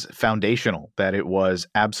was foundational, that it was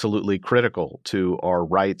absolutely critical to our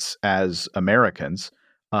rights as Americans.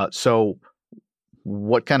 So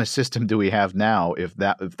what kind of system do we have now if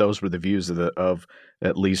those were the views of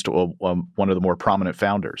at least one of the more prominent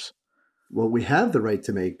founders? Well, we have the right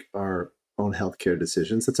to make our own healthcare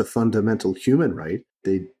decisions. That's a fundamental human right.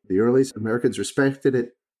 The earliest Americans respected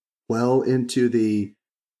it well into the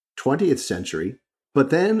 20th century. But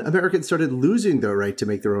then Americans started losing their right to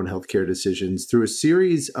make their own healthcare decisions through a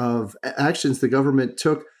series of actions the government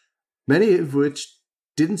took, many of which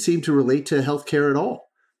didn't seem to relate to healthcare at all.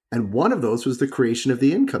 And one of those was the creation of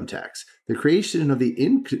the income tax. The creation of the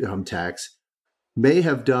income tax may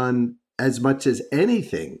have done as much as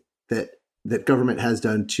anything that government has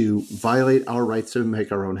done to violate our rights to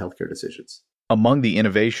make our own healthcare decisions. Among the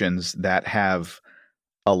innovations that have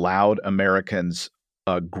allowed Americans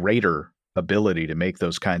a greater ability to make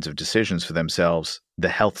those kinds of decisions for themselves, the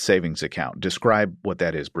health savings account. Describe what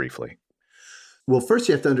that is briefly. Well, first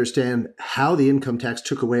you have to understand how the income tax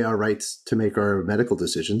took away our rights to make our medical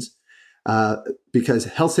decisions, because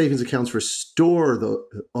health savings accounts restore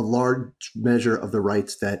a large measure of the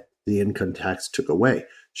rights that the income tax took away.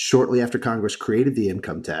 Shortly after Congress created the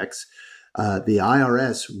income tax, the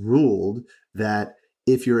IRS ruled that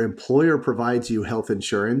if your employer provides you health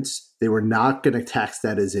insurance, they were not going to tax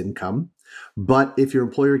that as income. But if your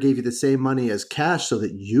employer gave you the same money as cash so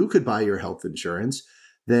that you could buy your health insurance,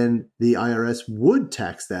 then the IRS would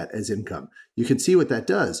tax that as income. You can see what that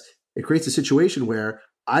does. It creates a situation where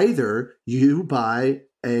either you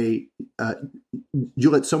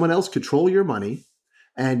let someone else control your money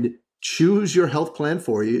and choose your health plan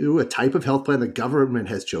for you, a type of health plan the government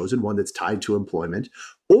has chosen, one that's tied to employment,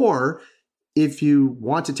 or if you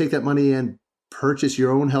want to take that money and purchase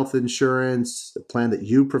your own health insurance, a plan that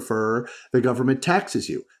you prefer, the government taxes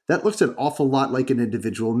you. That looks an awful lot like an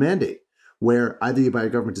individual mandate, where either you buy a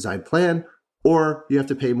government-designed plan or you have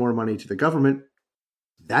to pay more money to the government.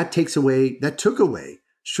 That took away,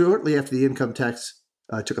 shortly after the income tax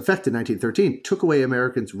took effect in 1913, took away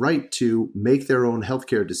Americans' right to make their own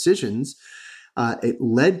healthcare decisions. It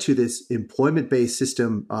led to this employment-based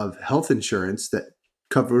system of health insurance that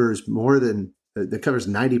covers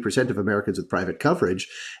 90% of Americans with private coverage,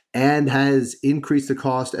 and has increased the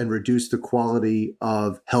cost and reduced the quality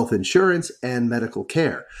of health insurance and medical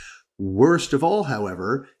care. Worst of all,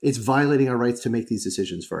 however, it's violating our rights to make these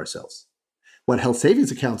decisions for ourselves. What health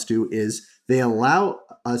savings accounts do is they allow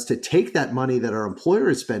us to take that money that our employer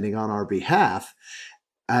is spending on our behalf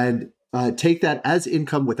and take that as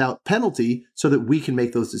income without penalty so that we can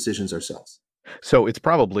make those decisions ourselves. So it's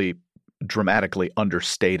probably dramatically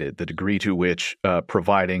understated the degree to which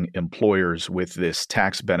providing employers with this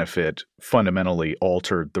tax benefit fundamentally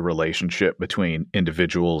altered the relationship between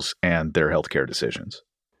individuals and their healthcare decisions.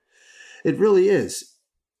 It really is.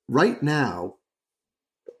 Right now,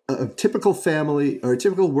 a typical family or a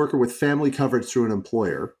typical worker with family coverage through an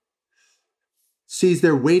employer sees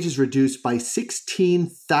their wages reduced by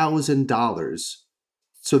 $16,000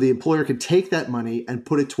 so the employer can take that money and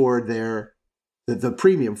put it toward the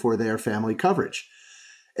premium for their family coverage.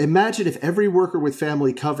 Imagine if every worker with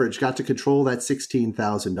family coverage got to control that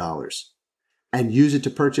 $16,000 and use it to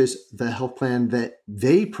purchase the health plan that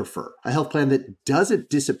they prefer, a health plan that doesn't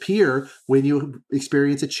disappear when you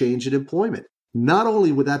experience a change in employment. Not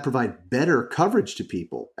only would that provide better coverage to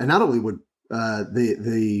people, and not only would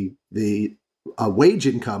the wage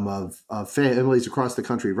income of families across the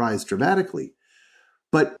country rise dramatically,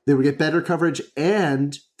 but they would get better coverage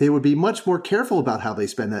and they would be much more careful about how they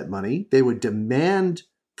spend that money. They would demand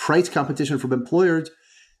price competition from employers,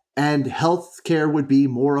 and healthcare would be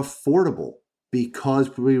more affordable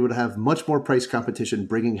because we would have much more price competition,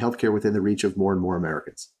 bringing healthcare within the reach of more and more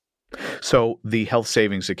Americans. So the health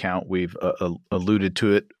savings account, we've alluded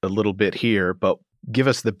to it a little bit here, but give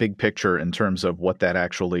us the big picture in terms of what that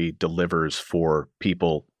actually delivers for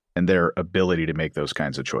people and their ability to make those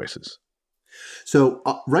kinds of choices. So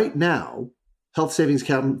right now, health savings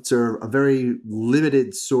accounts are a very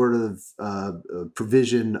limited sort of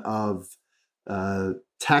provision of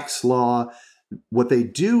tax law. What they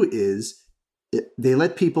do is they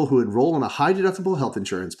let people who enroll in a high deductible health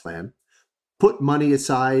insurance plan put money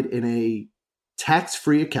aside in a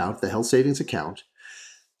tax-free account, the health savings account.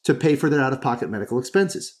 to pay for their out-of-pocket medical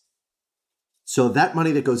expenses. So that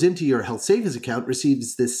money that goes into your health savings account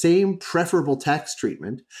receives the same preferable tax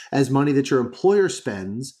treatment as money that your employer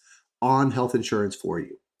spends on health insurance for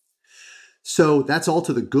you. So that's all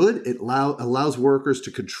to the good. It allows workers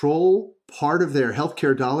to control part of their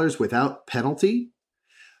healthcare dollars without penalty,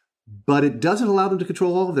 but it doesn't allow them to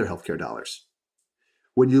control all of their healthcare dollars.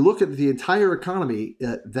 When you look at the entire economy,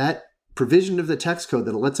 that provision of the tax code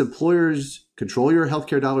that lets employers control your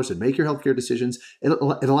healthcare dollars and make your healthcare decisions, it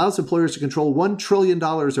allows employers to control $1 trillion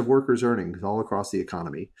of workers' earnings all across the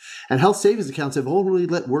economy. And health savings accounts have only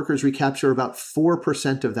let workers recapture about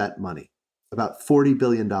 4% of that money, about $40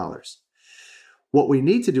 billion. What we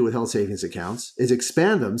need to do with health savings accounts is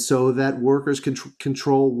expand them so that workers can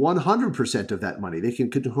control 100% of that money. They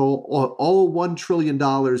can control all $1 trillion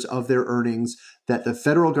of their earnings that the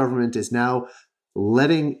federal government is now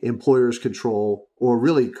letting employers control, or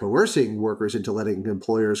really coercing workers into letting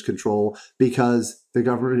employers control, because the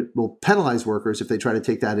government will penalize workers if they try to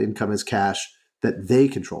take that income as cash that they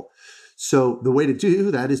control. So the way to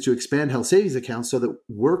do that is to expand health savings accounts so that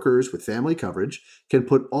workers with family coverage can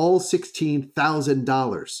put all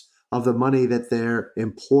 $16,000 of the money that their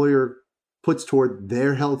employer puts toward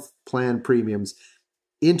their health plan premiums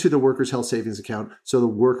into the worker's health savings account, so the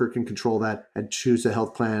worker can control that and choose a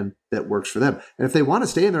health plan that works for them. And if they want to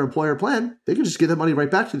stay in their employer plan, they can just give that money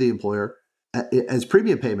right back to the employer as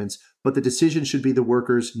premium payments, but the decision should be the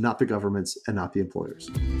workers, not the governments, and not the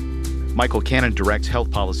employers. Michael Cannon directs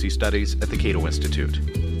health policy studies at the Cato Institute.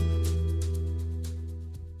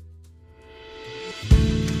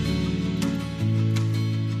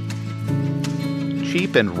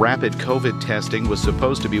 Cheap and rapid COVID testing was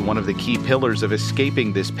supposed to be one of the key pillars of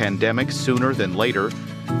escaping this pandemic sooner than later.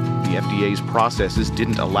 The FDA's processes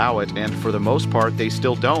didn't allow it, and for the most part, they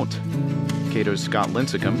still don't. Cato's Scott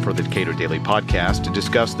Lincicome for the Cato Daily Podcast to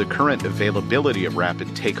discuss the current availability of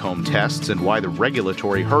rapid take-home tests and why the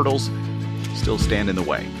regulatory hurdles still stand in the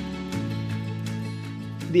way.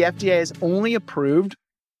 The FDA has only approved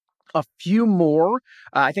a few more.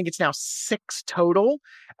 I think it's now 6 total.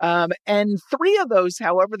 And 3 of those,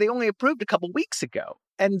 however, they only approved a couple weeks ago.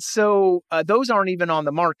 And so those aren't even on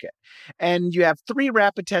the market. And you have 3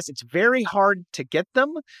 rapid tests. It's very hard to get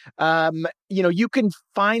them. You can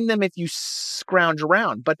find them if you scrounge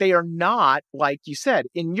around, but they are not, like you said,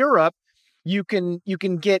 in Europe. You can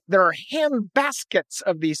get, there are hand baskets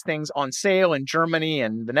of these things on sale in Germany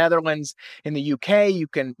and the Netherlands. In the UK, you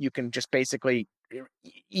can just basically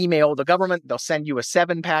email the government. They'll send you a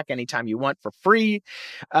 7-pack anytime you want for free.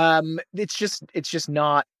 It's just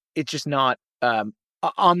not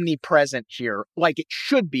omnipresent here like it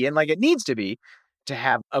should be and like it needs to be to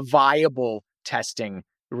have a viable testing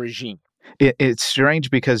regime. It's strange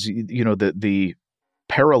because, the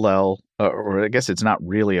parallel, or I guess it's not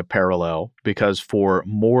really a parallel, because for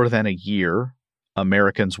more than a year,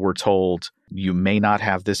 Americans were told you may not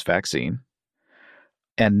have this vaccine.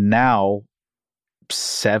 And now,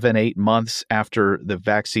 7-8 months after the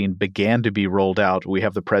vaccine began to be rolled out, we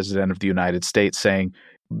have the President of the United States saying,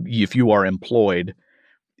 if you are employed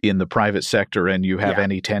in the private sector and you have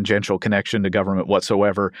any tangential connection to government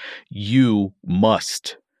whatsoever, you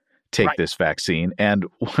must take this vaccine. And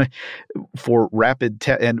for rapid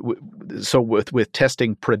so with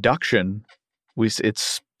testing production,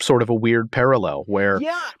 it's sort of a weird parallel where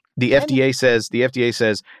the FDA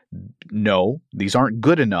says no, these aren't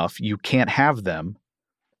good enough. You can't have them.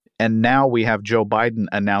 And now we have Joe Biden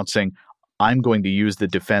announcing, I'm going to use the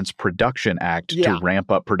Defense Production Act to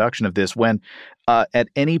ramp up production of this, when at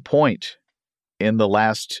any point in the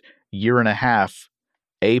last year and a half,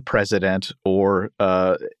 a president or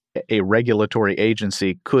a regulatory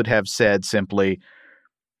agency could have said simply,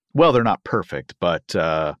 well, they're not perfect, but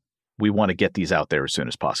we want to get these out there as soon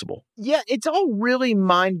as possible. Yeah, it's all really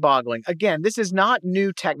mind-boggling. Again, this is not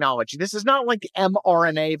new technology. This is not like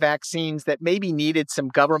mRNA vaccines that maybe needed some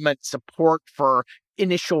government support for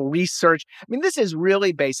initial research. I mean, this is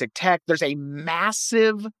really basic tech. There's a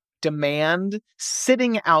massive demand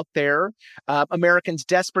sitting out there. Americans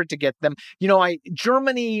desperate to get them.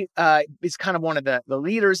 Germany is kind of one of the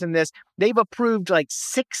leaders in this. They've approved like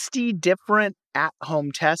 60 different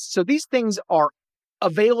at-home tests. So these things are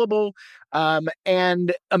available,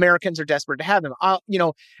 and Americans are desperate to have them.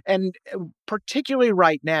 And particularly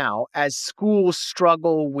right now, as schools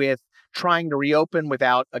struggle with trying to reopen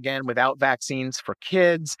without vaccines for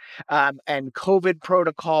kids, and COVID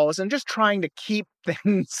protocols, and just trying to keep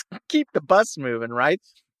the bus moving, right?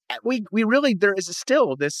 We really, there is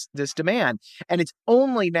still this demand, and it's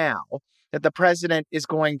only now that the president is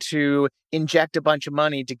going to inject a bunch of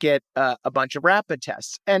money to get a bunch of rapid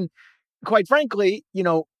tests. And quite frankly,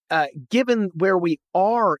 given where we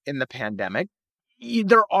are in the pandemic,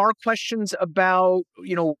 there are questions about,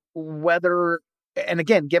 whether, and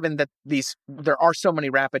again, given that there are so many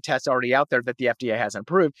rapid tests already out there that the FDA hasn't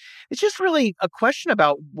approved, it's just really a question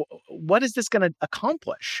about what is this going to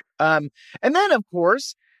accomplish? And then, of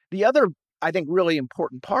course, the other, I think, really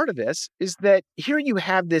important part of this is that here you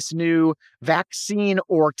have this new vaccine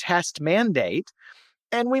or test mandate,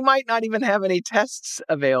 and we might not even have any tests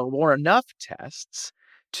available or enough tests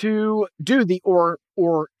to do the or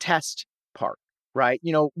test part. Right.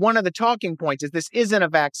 One of the talking points is this isn't a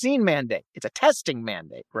vaccine mandate. It's a testing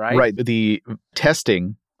mandate. Right. Right. The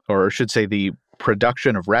testing, or I should say the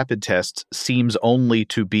production of rapid tests, seems only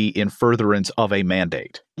to be in furtherance of a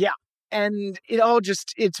mandate. Yeah. And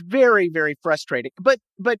it's very, very frustrating. But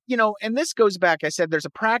and this goes back, I said, there's a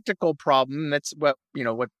practical problem. That's what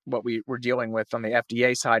we were dealing with on the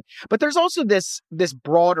FDA side. But there's also this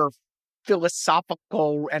broader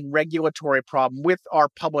philosophical and regulatory problem with our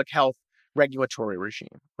public health regulatory regime,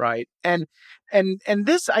 right? And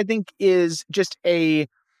this, I think, is just a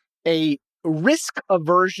risk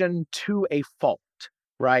aversion to a fault,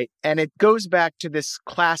 right? And it goes back to this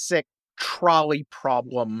classic trolley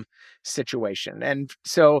problem situation. And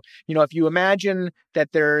so, if you imagine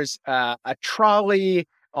that there's a trolley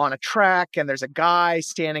on a track and there's a guy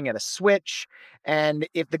standing at a switch, and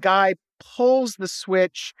if the guy pulls the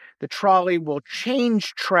switch, the trolley will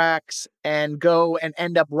change tracks and go and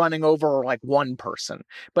end up running over like one person.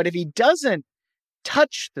 But if he doesn't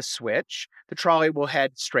touch the switch, the trolley will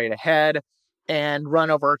head straight ahead and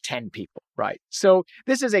run over 10 people, right? So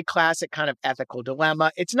this is a classic kind of ethical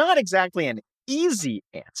dilemma. It's not exactly an easy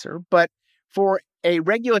answer, but for a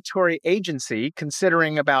regulatory agency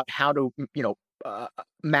considering about how to,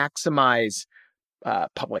 maximize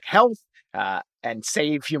public health, and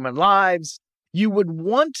save human lives, you would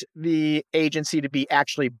want the agency to be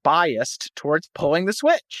actually biased towards pulling the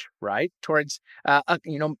switch, right? Towards,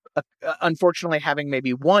 unfortunately having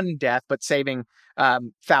maybe one death, but saving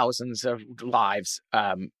thousands of lives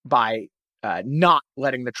by not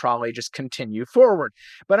letting the trolley just continue forward.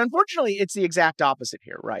 But unfortunately, it's the exact opposite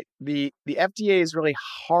here, right? The FDA is really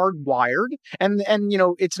hardwired, and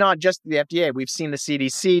it's not just the FDA. We've seen the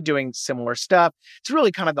CDC doing similar stuff. It's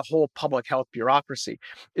really kind of the whole public health bureaucracy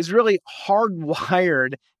is really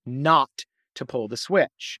hardwired not to pull the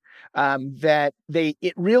switch.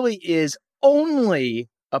 It really is only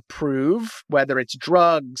approve, whether it's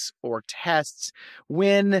drugs or tests,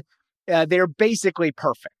 when they're basically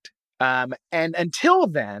perfect. And until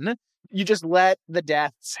then, you just let the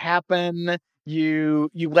deaths happen. You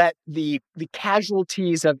let the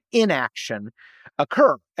casualties of inaction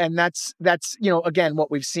occur. And that's again, what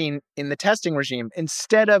we've seen in the testing regime.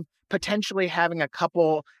 Instead of potentially having a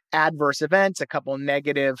couple adverse events, a couple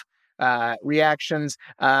negative reactions,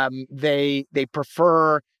 they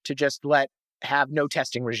prefer to just have no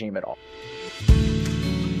testing regime at all.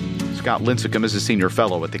 Scott Lincicome is a senior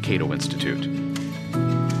fellow at the Cato Institute.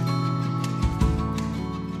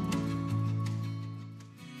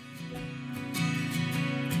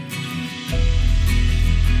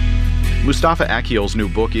 Mustafa Akyol's new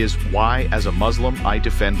book is Why, as a Muslim, I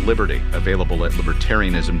Defend Liberty, available at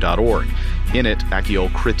libertarianism.org. In it,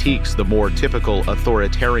 Akyol critiques the more typical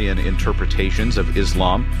authoritarian interpretations of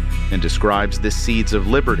Islam and describes the seeds of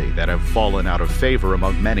liberty that have fallen out of favor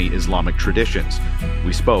among many Islamic traditions.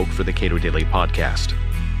 We spoke for the Cato Daily Podcast.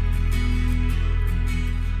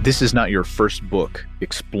 This is not your first book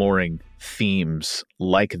exploring themes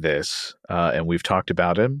like this, and we've talked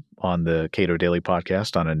about him on the Cato Daily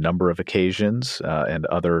Podcast on a number of occasions and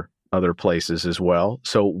other places as well.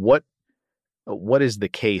 So what is the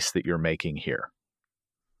case that you're making here?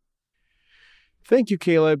 Thank you,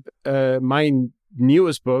 Caleb. My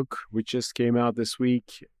newest book, which just came out this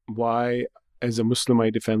week, Why, as a Muslim, I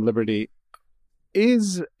Defend Liberty,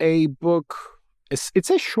 is a book. It's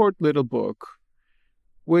a short little book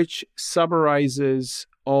which summarizes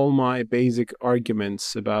all my basic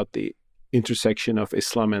arguments about the intersection of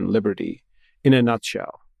Islam and liberty in a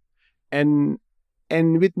nutshell. And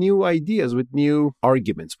with new ideas, with new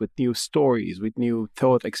arguments, with new stories, with new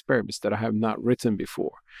thought experiments that I have not written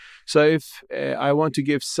before. So if I want to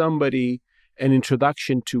give somebody an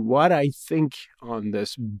introduction to what I think on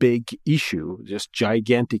this big issue, this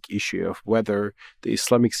gigantic issue of whether the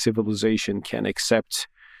Islamic civilization can accept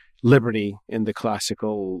liberty in the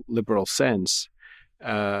classical liberal sense,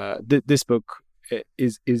 this book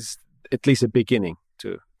is at least a beginning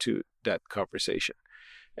to that conversation.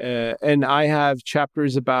 And I have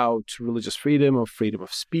chapters about religious freedom or freedom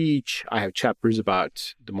of speech. I have chapters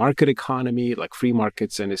about the market economy, like free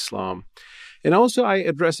markets and Islam. And also I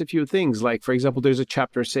address a few things, like, for example, there's a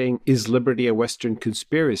chapter saying, is liberty a Western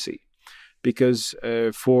conspiracy? Because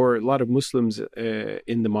for a lot of Muslims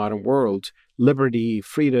in the modern world, liberty,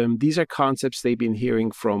 freedom, these are concepts they've been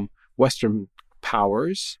hearing from Western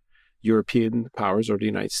powers, European powers or the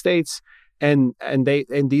United States, and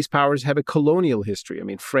these powers have a colonial history. I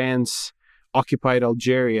mean, France occupied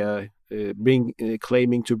Algeria,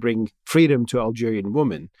 claiming to bring freedom to Algerian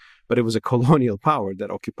women, but it was a colonial power that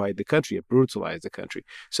occupied the country, it brutalized the country.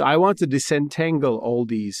 So I want to disentangle all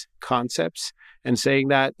these concepts and saying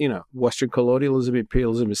that, Western colonialism,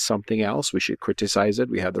 imperialism is something else. We should criticize it.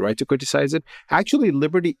 We have the right to criticize it. Actually,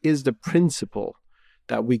 liberty is the principle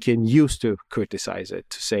that we can use to criticize it,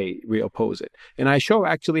 to say we oppose it. And I show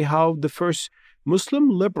actually how the first Muslim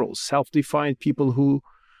liberals, self-defined people who,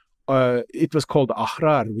 it was called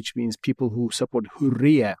ahrar, which means people who support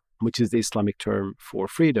hurriya, which is the Islamic term for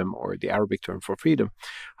freedom or the Arabic term for freedom.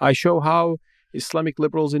 I show how Islamic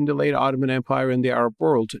liberals in the late Ottoman Empire and the Arab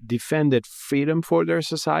world defended freedom for their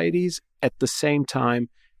societies. At the same time,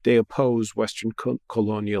 they opposed Western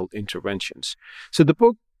colonial interventions. So the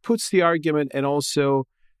book puts the argument and also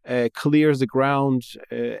clears the ground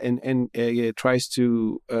and tries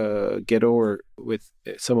to get over with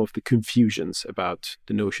some of the confusions about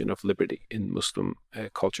the notion of liberty in Muslim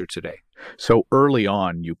culture today. So early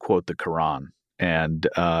on, you quote the Quran, and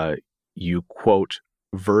you quote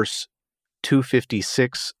verse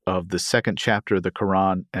 256 of the second chapter of the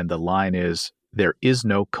Quran, and the line is, "There is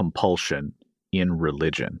no compulsion in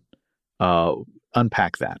religion."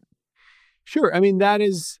 Unpack that. Sure. I mean, that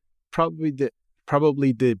is probably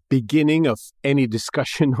the beginning of any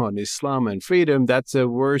discussion on Islam and freedom. That's a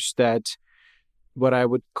verse that what I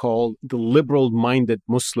would call the liberal-minded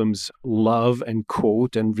Muslims love and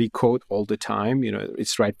quote and re-quote all the time.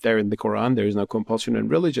 It's right there in the Quran. There is no compulsion in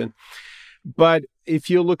religion. But if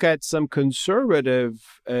you look at some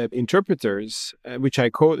conservative interpreters, which I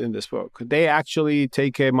quote in this book, they actually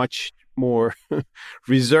take a much more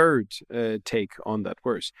reserved take on that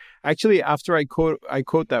verse. Actually, after I quote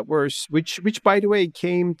that verse, which by the way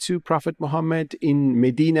came to Prophet Muhammad in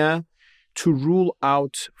Medina to rule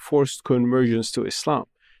out forced conversions to Islam.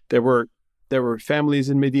 There were families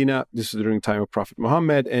in Medina. This is during the time of Prophet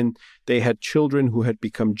Muhammad, and they had children who had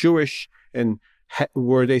become Jewish, and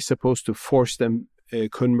were they supposed to force them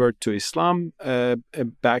convert to Islam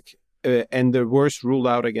back? And the verse ruled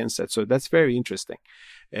out against that. So that's very interesting.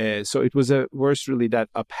 So it was a verse really that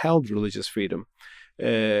upheld religious freedom.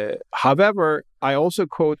 However, I also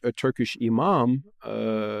quote a Turkish imam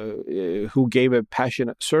who gave a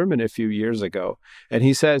passionate sermon a few years ago. And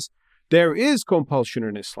he says, there is compulsion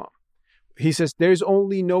in Islam. He says, there's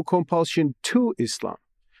only no compulsion to Islam.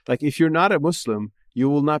 Like if you're not a Muslim, you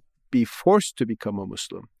will not be forced to become a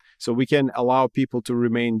Muslim. So we can allow people to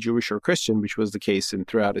remain Jewish or Christian, which was the case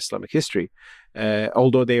throughout Islamic history,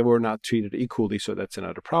 although they were not treated equally. So that's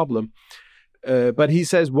another problem. But he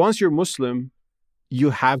says, once you're Muslim,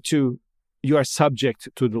 you are subject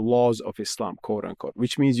to the laws of Islam, quote unquote,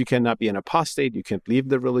 which means you cannot be an apostate. You can't leave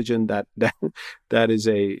the religion. That is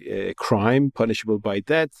a crime punishable by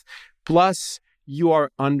death. Plus, you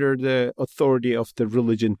are under the authority of the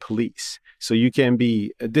religion police. So you can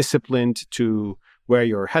be disciplined to wear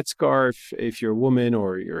your headscarf if you're a woman,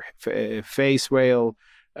 or your face veil.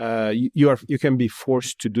 You can be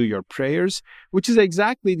forced to do your prayers, which is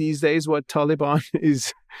exactly these days what Taliban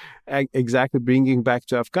is exactly bringing back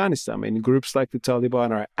to Afghanistan. I mean, groups like the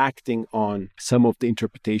Taliban are acting on some of the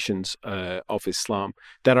interpretations of Islam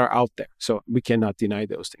that are out there. So we cannot deny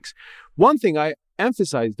those things. One thing I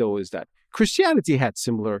emphasize, though, is that Christianity had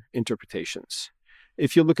similar interpretations.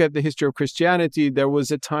 If you look at the history of Christianity, there was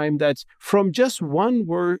a time that from just one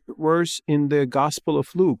verse in the Gospel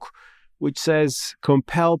of Luke, which says,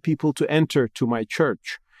 compel people to enter to my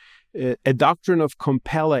church, a doctrine of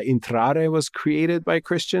compella intrare was created by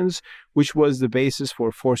Christians, which was the basis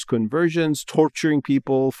for forced conversions, torturing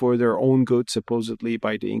people for their own good, supposedly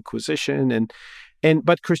by the Inquisition.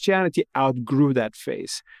 But Christianity outgrew that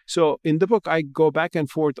phase. So in the book, I go back and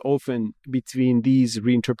forth often between these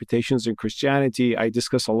reinterpretations in Christianity. I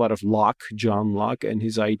discuss a lot of Locke, John Locke, and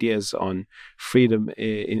his ideas on freedom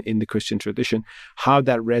in the Christian tradition, how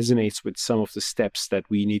that resonates with some of the steps that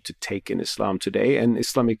we need to take in Islam today, and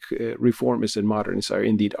Islamic reformists and modernists are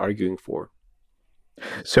indeed arguing for.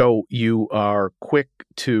 So you are quick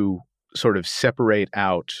to sort of separate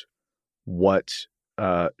out what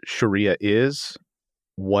Sharia is,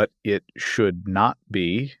 what it should not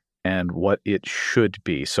be, and what it should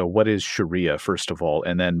be. So what is Sharia, first of all,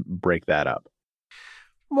 and then break that up?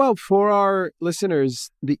 Well, for our listeners,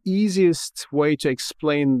 the easiest way to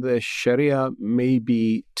explain the Sharia may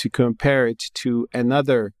be to compare it to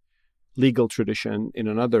another legal tradition in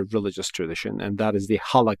another religious tradition, and that is the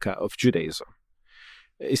halakha of Judaism.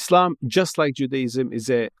 Islam, just like Judaism, is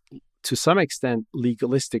to some extent,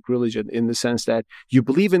 legalistic religion in the sense that you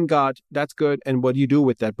believe in God, that's good, and what you do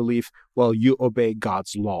with that belief, well, you obey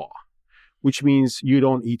God's law, which means you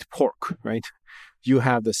don't eat pork, right? You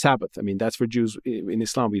have the Sabbath. I mean, that's for Jews. In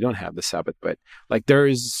Islam, we don't have the Sabbath, but like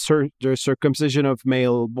there's circumcision of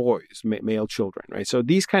male boys, male children, right? So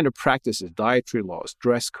these kind of practices, dietary laws,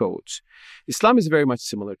 dress codes, Islam is very much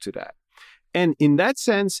similar to that. And in that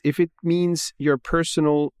sense, if it means your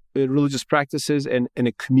personal religious practices and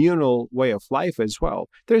a communal way of life as well,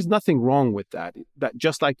 there's nothing wrong with that. That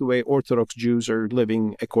just like the way Orthodox Jews are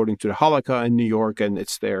living according to the halakha in New York, and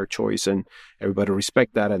it's their choice, and everybody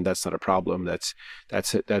respect that, and that's not a problem. That's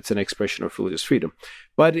an expression of religious freedom.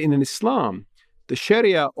 But in Islam, the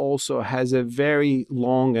Sharia also has a very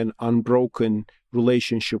long and unbroken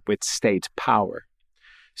relationship with state power.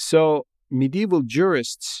 So medieval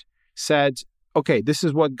jurists said, okay, this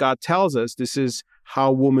is what God tells us. This is how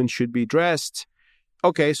women should be dressed.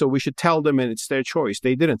 Okay, so we should tell them and it's their choice.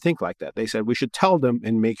 They didn't think like that. They said we should tell them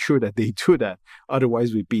and make sure that they do that.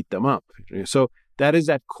 Otherwise, we beat them up. So that is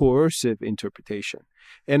that coercive interpretation.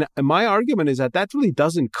 And my argument is that really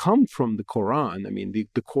doesn't come from the Quran. I mean,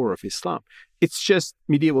 the core of Islam. It's just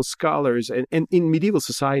medieval scholars. And in medieval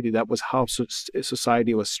society, that was how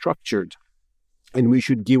society was structured. And we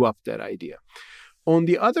should give up that idea. On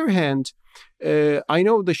the other hand, I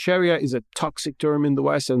know the Sharia is a toxic term in the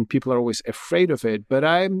West and people are always afraid of it, but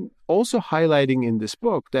I'm also highlighting in this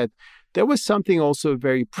book that there was something also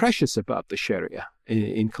very precious about the Sharia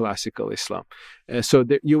in classical Islam. So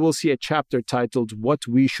you will see a chapter titled What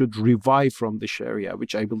We Should Revive from the Sharia,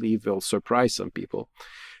 which I believe will surprise some people.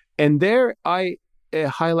 And there I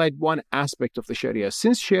highlight one aspect of the Sharia.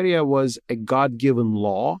 Since Sharia was a God-given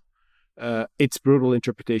law, its brutal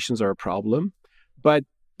interpretations are a problem, but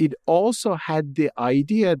it also had the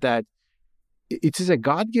idea that it is a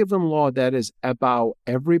God-given law that is about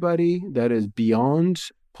everybody, that is beyond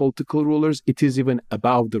political rulers. It is even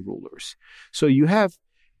above the rulers. So you have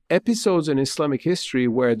episodes in Islamic history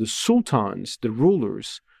where the sultans, the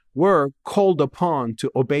rulers, were called upon to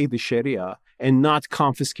obey the Sharia and not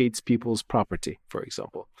confiscate people's property, for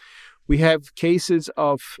example. We have cases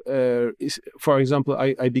of, for example,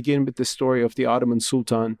 I begin with the story of the Ottoman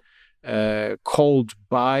Sultan called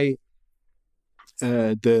by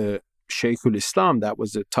the Shaykhul Islam, that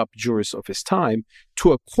was the top jurist of his time,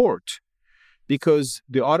 to a court because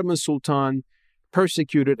the Ottoman Sultan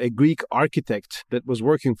persecuted a Greek architect that was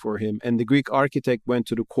working for him. And the Greek architect went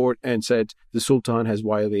to the court and said, the Sultan has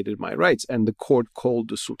violated my rights. And the court called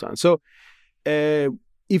the Sultan. So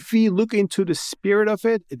if we look into the spirit of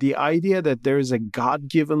it, the idea that there is a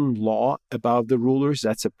God-given law above the rulers,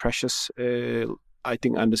 that's a precious I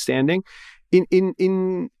think, understanding.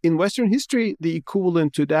 In Western history, the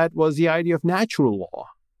equivalent to that was the idea of natural law.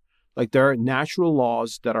 Like there are natural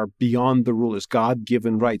laws that are beyond the rulers,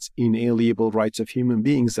 God-given rights, inalienable rights of human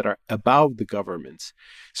beings that are above the governments.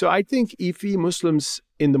 So I think if we Muslims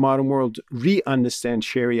in the modern world re-understand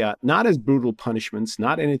Sharia, not as brutal punishments,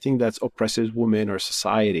 not anything that oppresses women or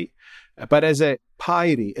society, but as a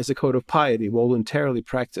piety, as a code of piety voluntarily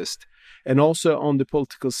practiced, and also on the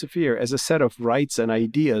political sphere as a set of rights and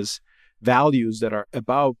ideas, values that are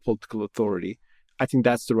above political authority, I think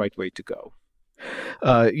that's the right way to go.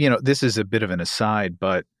 This is a bit of an aside,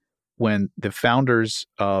 but when the founders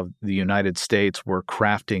of the United States were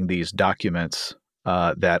crafting these documents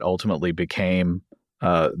that ultimately became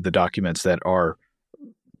the documents that are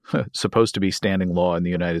supposed to be standing law in the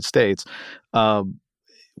United States,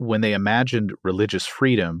 when they imagined religious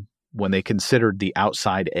freedom, when they considered the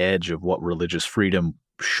outside edge of what religious freedom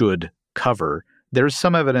should cover, there's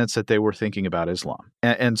some evidence that they were thinking about Islam.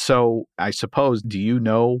 And so I suppose, do you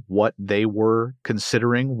know what they were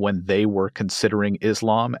considering when they were considering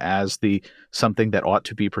Islam as something that ought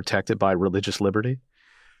to be protected by religious liberty?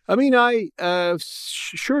 I mean,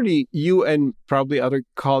 surely you and probably other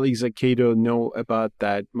colleagues at Cato know about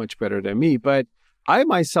that much better than me, but I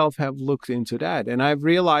myself have looked into that, and I've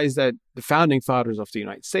realized that the founding fathers of the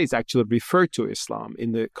United States actually referred to Islam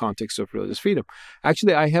in the context of religious freedom.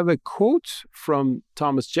 Actually, I have a quote from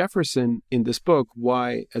Thomas Jefferson in this book,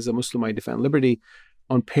 Why, as a Muslim, I Defend Liberty,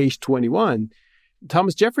 on page 21.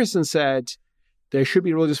 Thomas Jefferson said, there should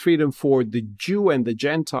be religious freedom for the Jew and the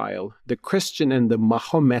Gentile, the Christian and the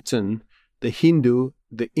Mahometan, the Hindu,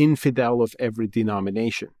 the infidel of every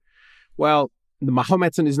denomination. Well, the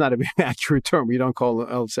Mahometan is not a very accurate term. We don't call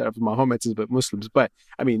ourselves Mahometans, but Muslims. But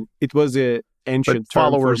I mean, it was an ancient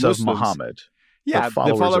term followers for of Muslims. Muhammad. Yeah,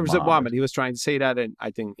 the followers of Muhammad. He was trying to say that, and I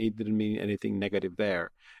think he didn't mean anything negative there.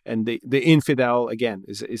 And the infidel, again,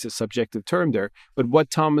 is a subjective term there. But what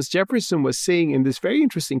Thomas Jefferson was saying in this very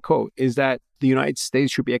interesting quote is that the United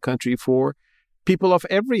States should be a country for people of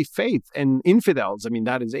every faith, and infidels. I mean,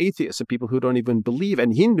 that is atheists and people who don't even believe,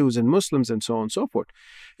 and Hindus and Muslims and so on and so forth.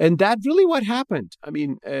 And that really what happened. I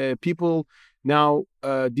mean, people now,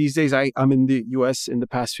 these days, I'm in the U.S. in the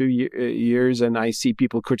past few years, and I see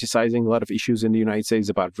people criticizing a lot of issues in the United States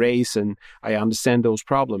about race, and I understand those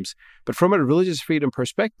problems. But from a religious freedom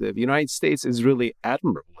perspective, the United States is really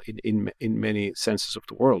admirable in many senses of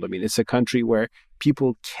the world. I mean, it's a country where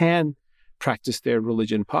people can practice their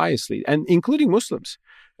religion piously, and including Muslims.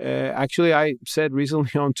 Actually, I said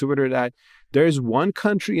recently on Twitter that there's one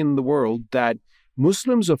country in the world that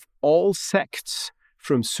Muslims of all sects,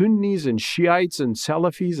 from Sunnis and Shiites and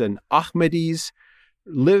Salafis and Ahmadis,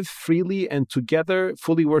 live freely and together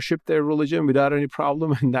fully worship their religion without any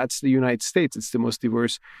problem, and that's the United States. It's the most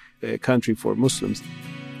diverse country for Muslims.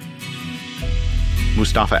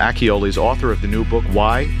 Mustafa Akyol is author of the new book,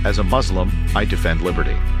 Why, as a Muslim, I Defend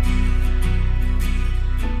Liberty.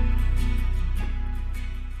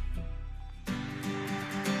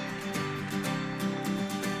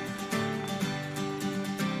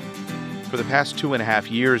 For the past 2.5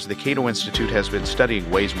 years, the Cato Institute has been studying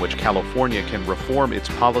ways in which California can reform its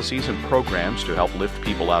policies and programs to help lift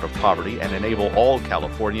people out of poverty and enable all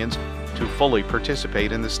Californians to fully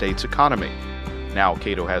participate in the state's economy. Now,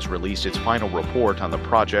 Cato has released its final report on the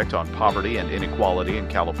project on poverty and inequality in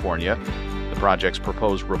California. The project's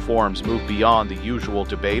proposed reforms move beyond the usual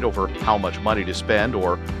debate over how much money to spend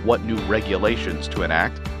or what new regulations to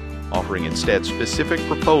enact, offering instead specific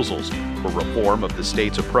proposals for reform of the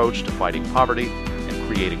state's approach to fighting poverty and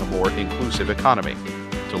creating a more inclusive economy.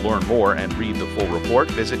 To learn more and read the full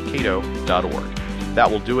report, visit cato.org.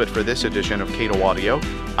 That will do it for this edition of Cato Audio.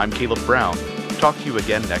 I'm Caleb Brown. Talk to you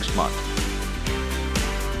again next month.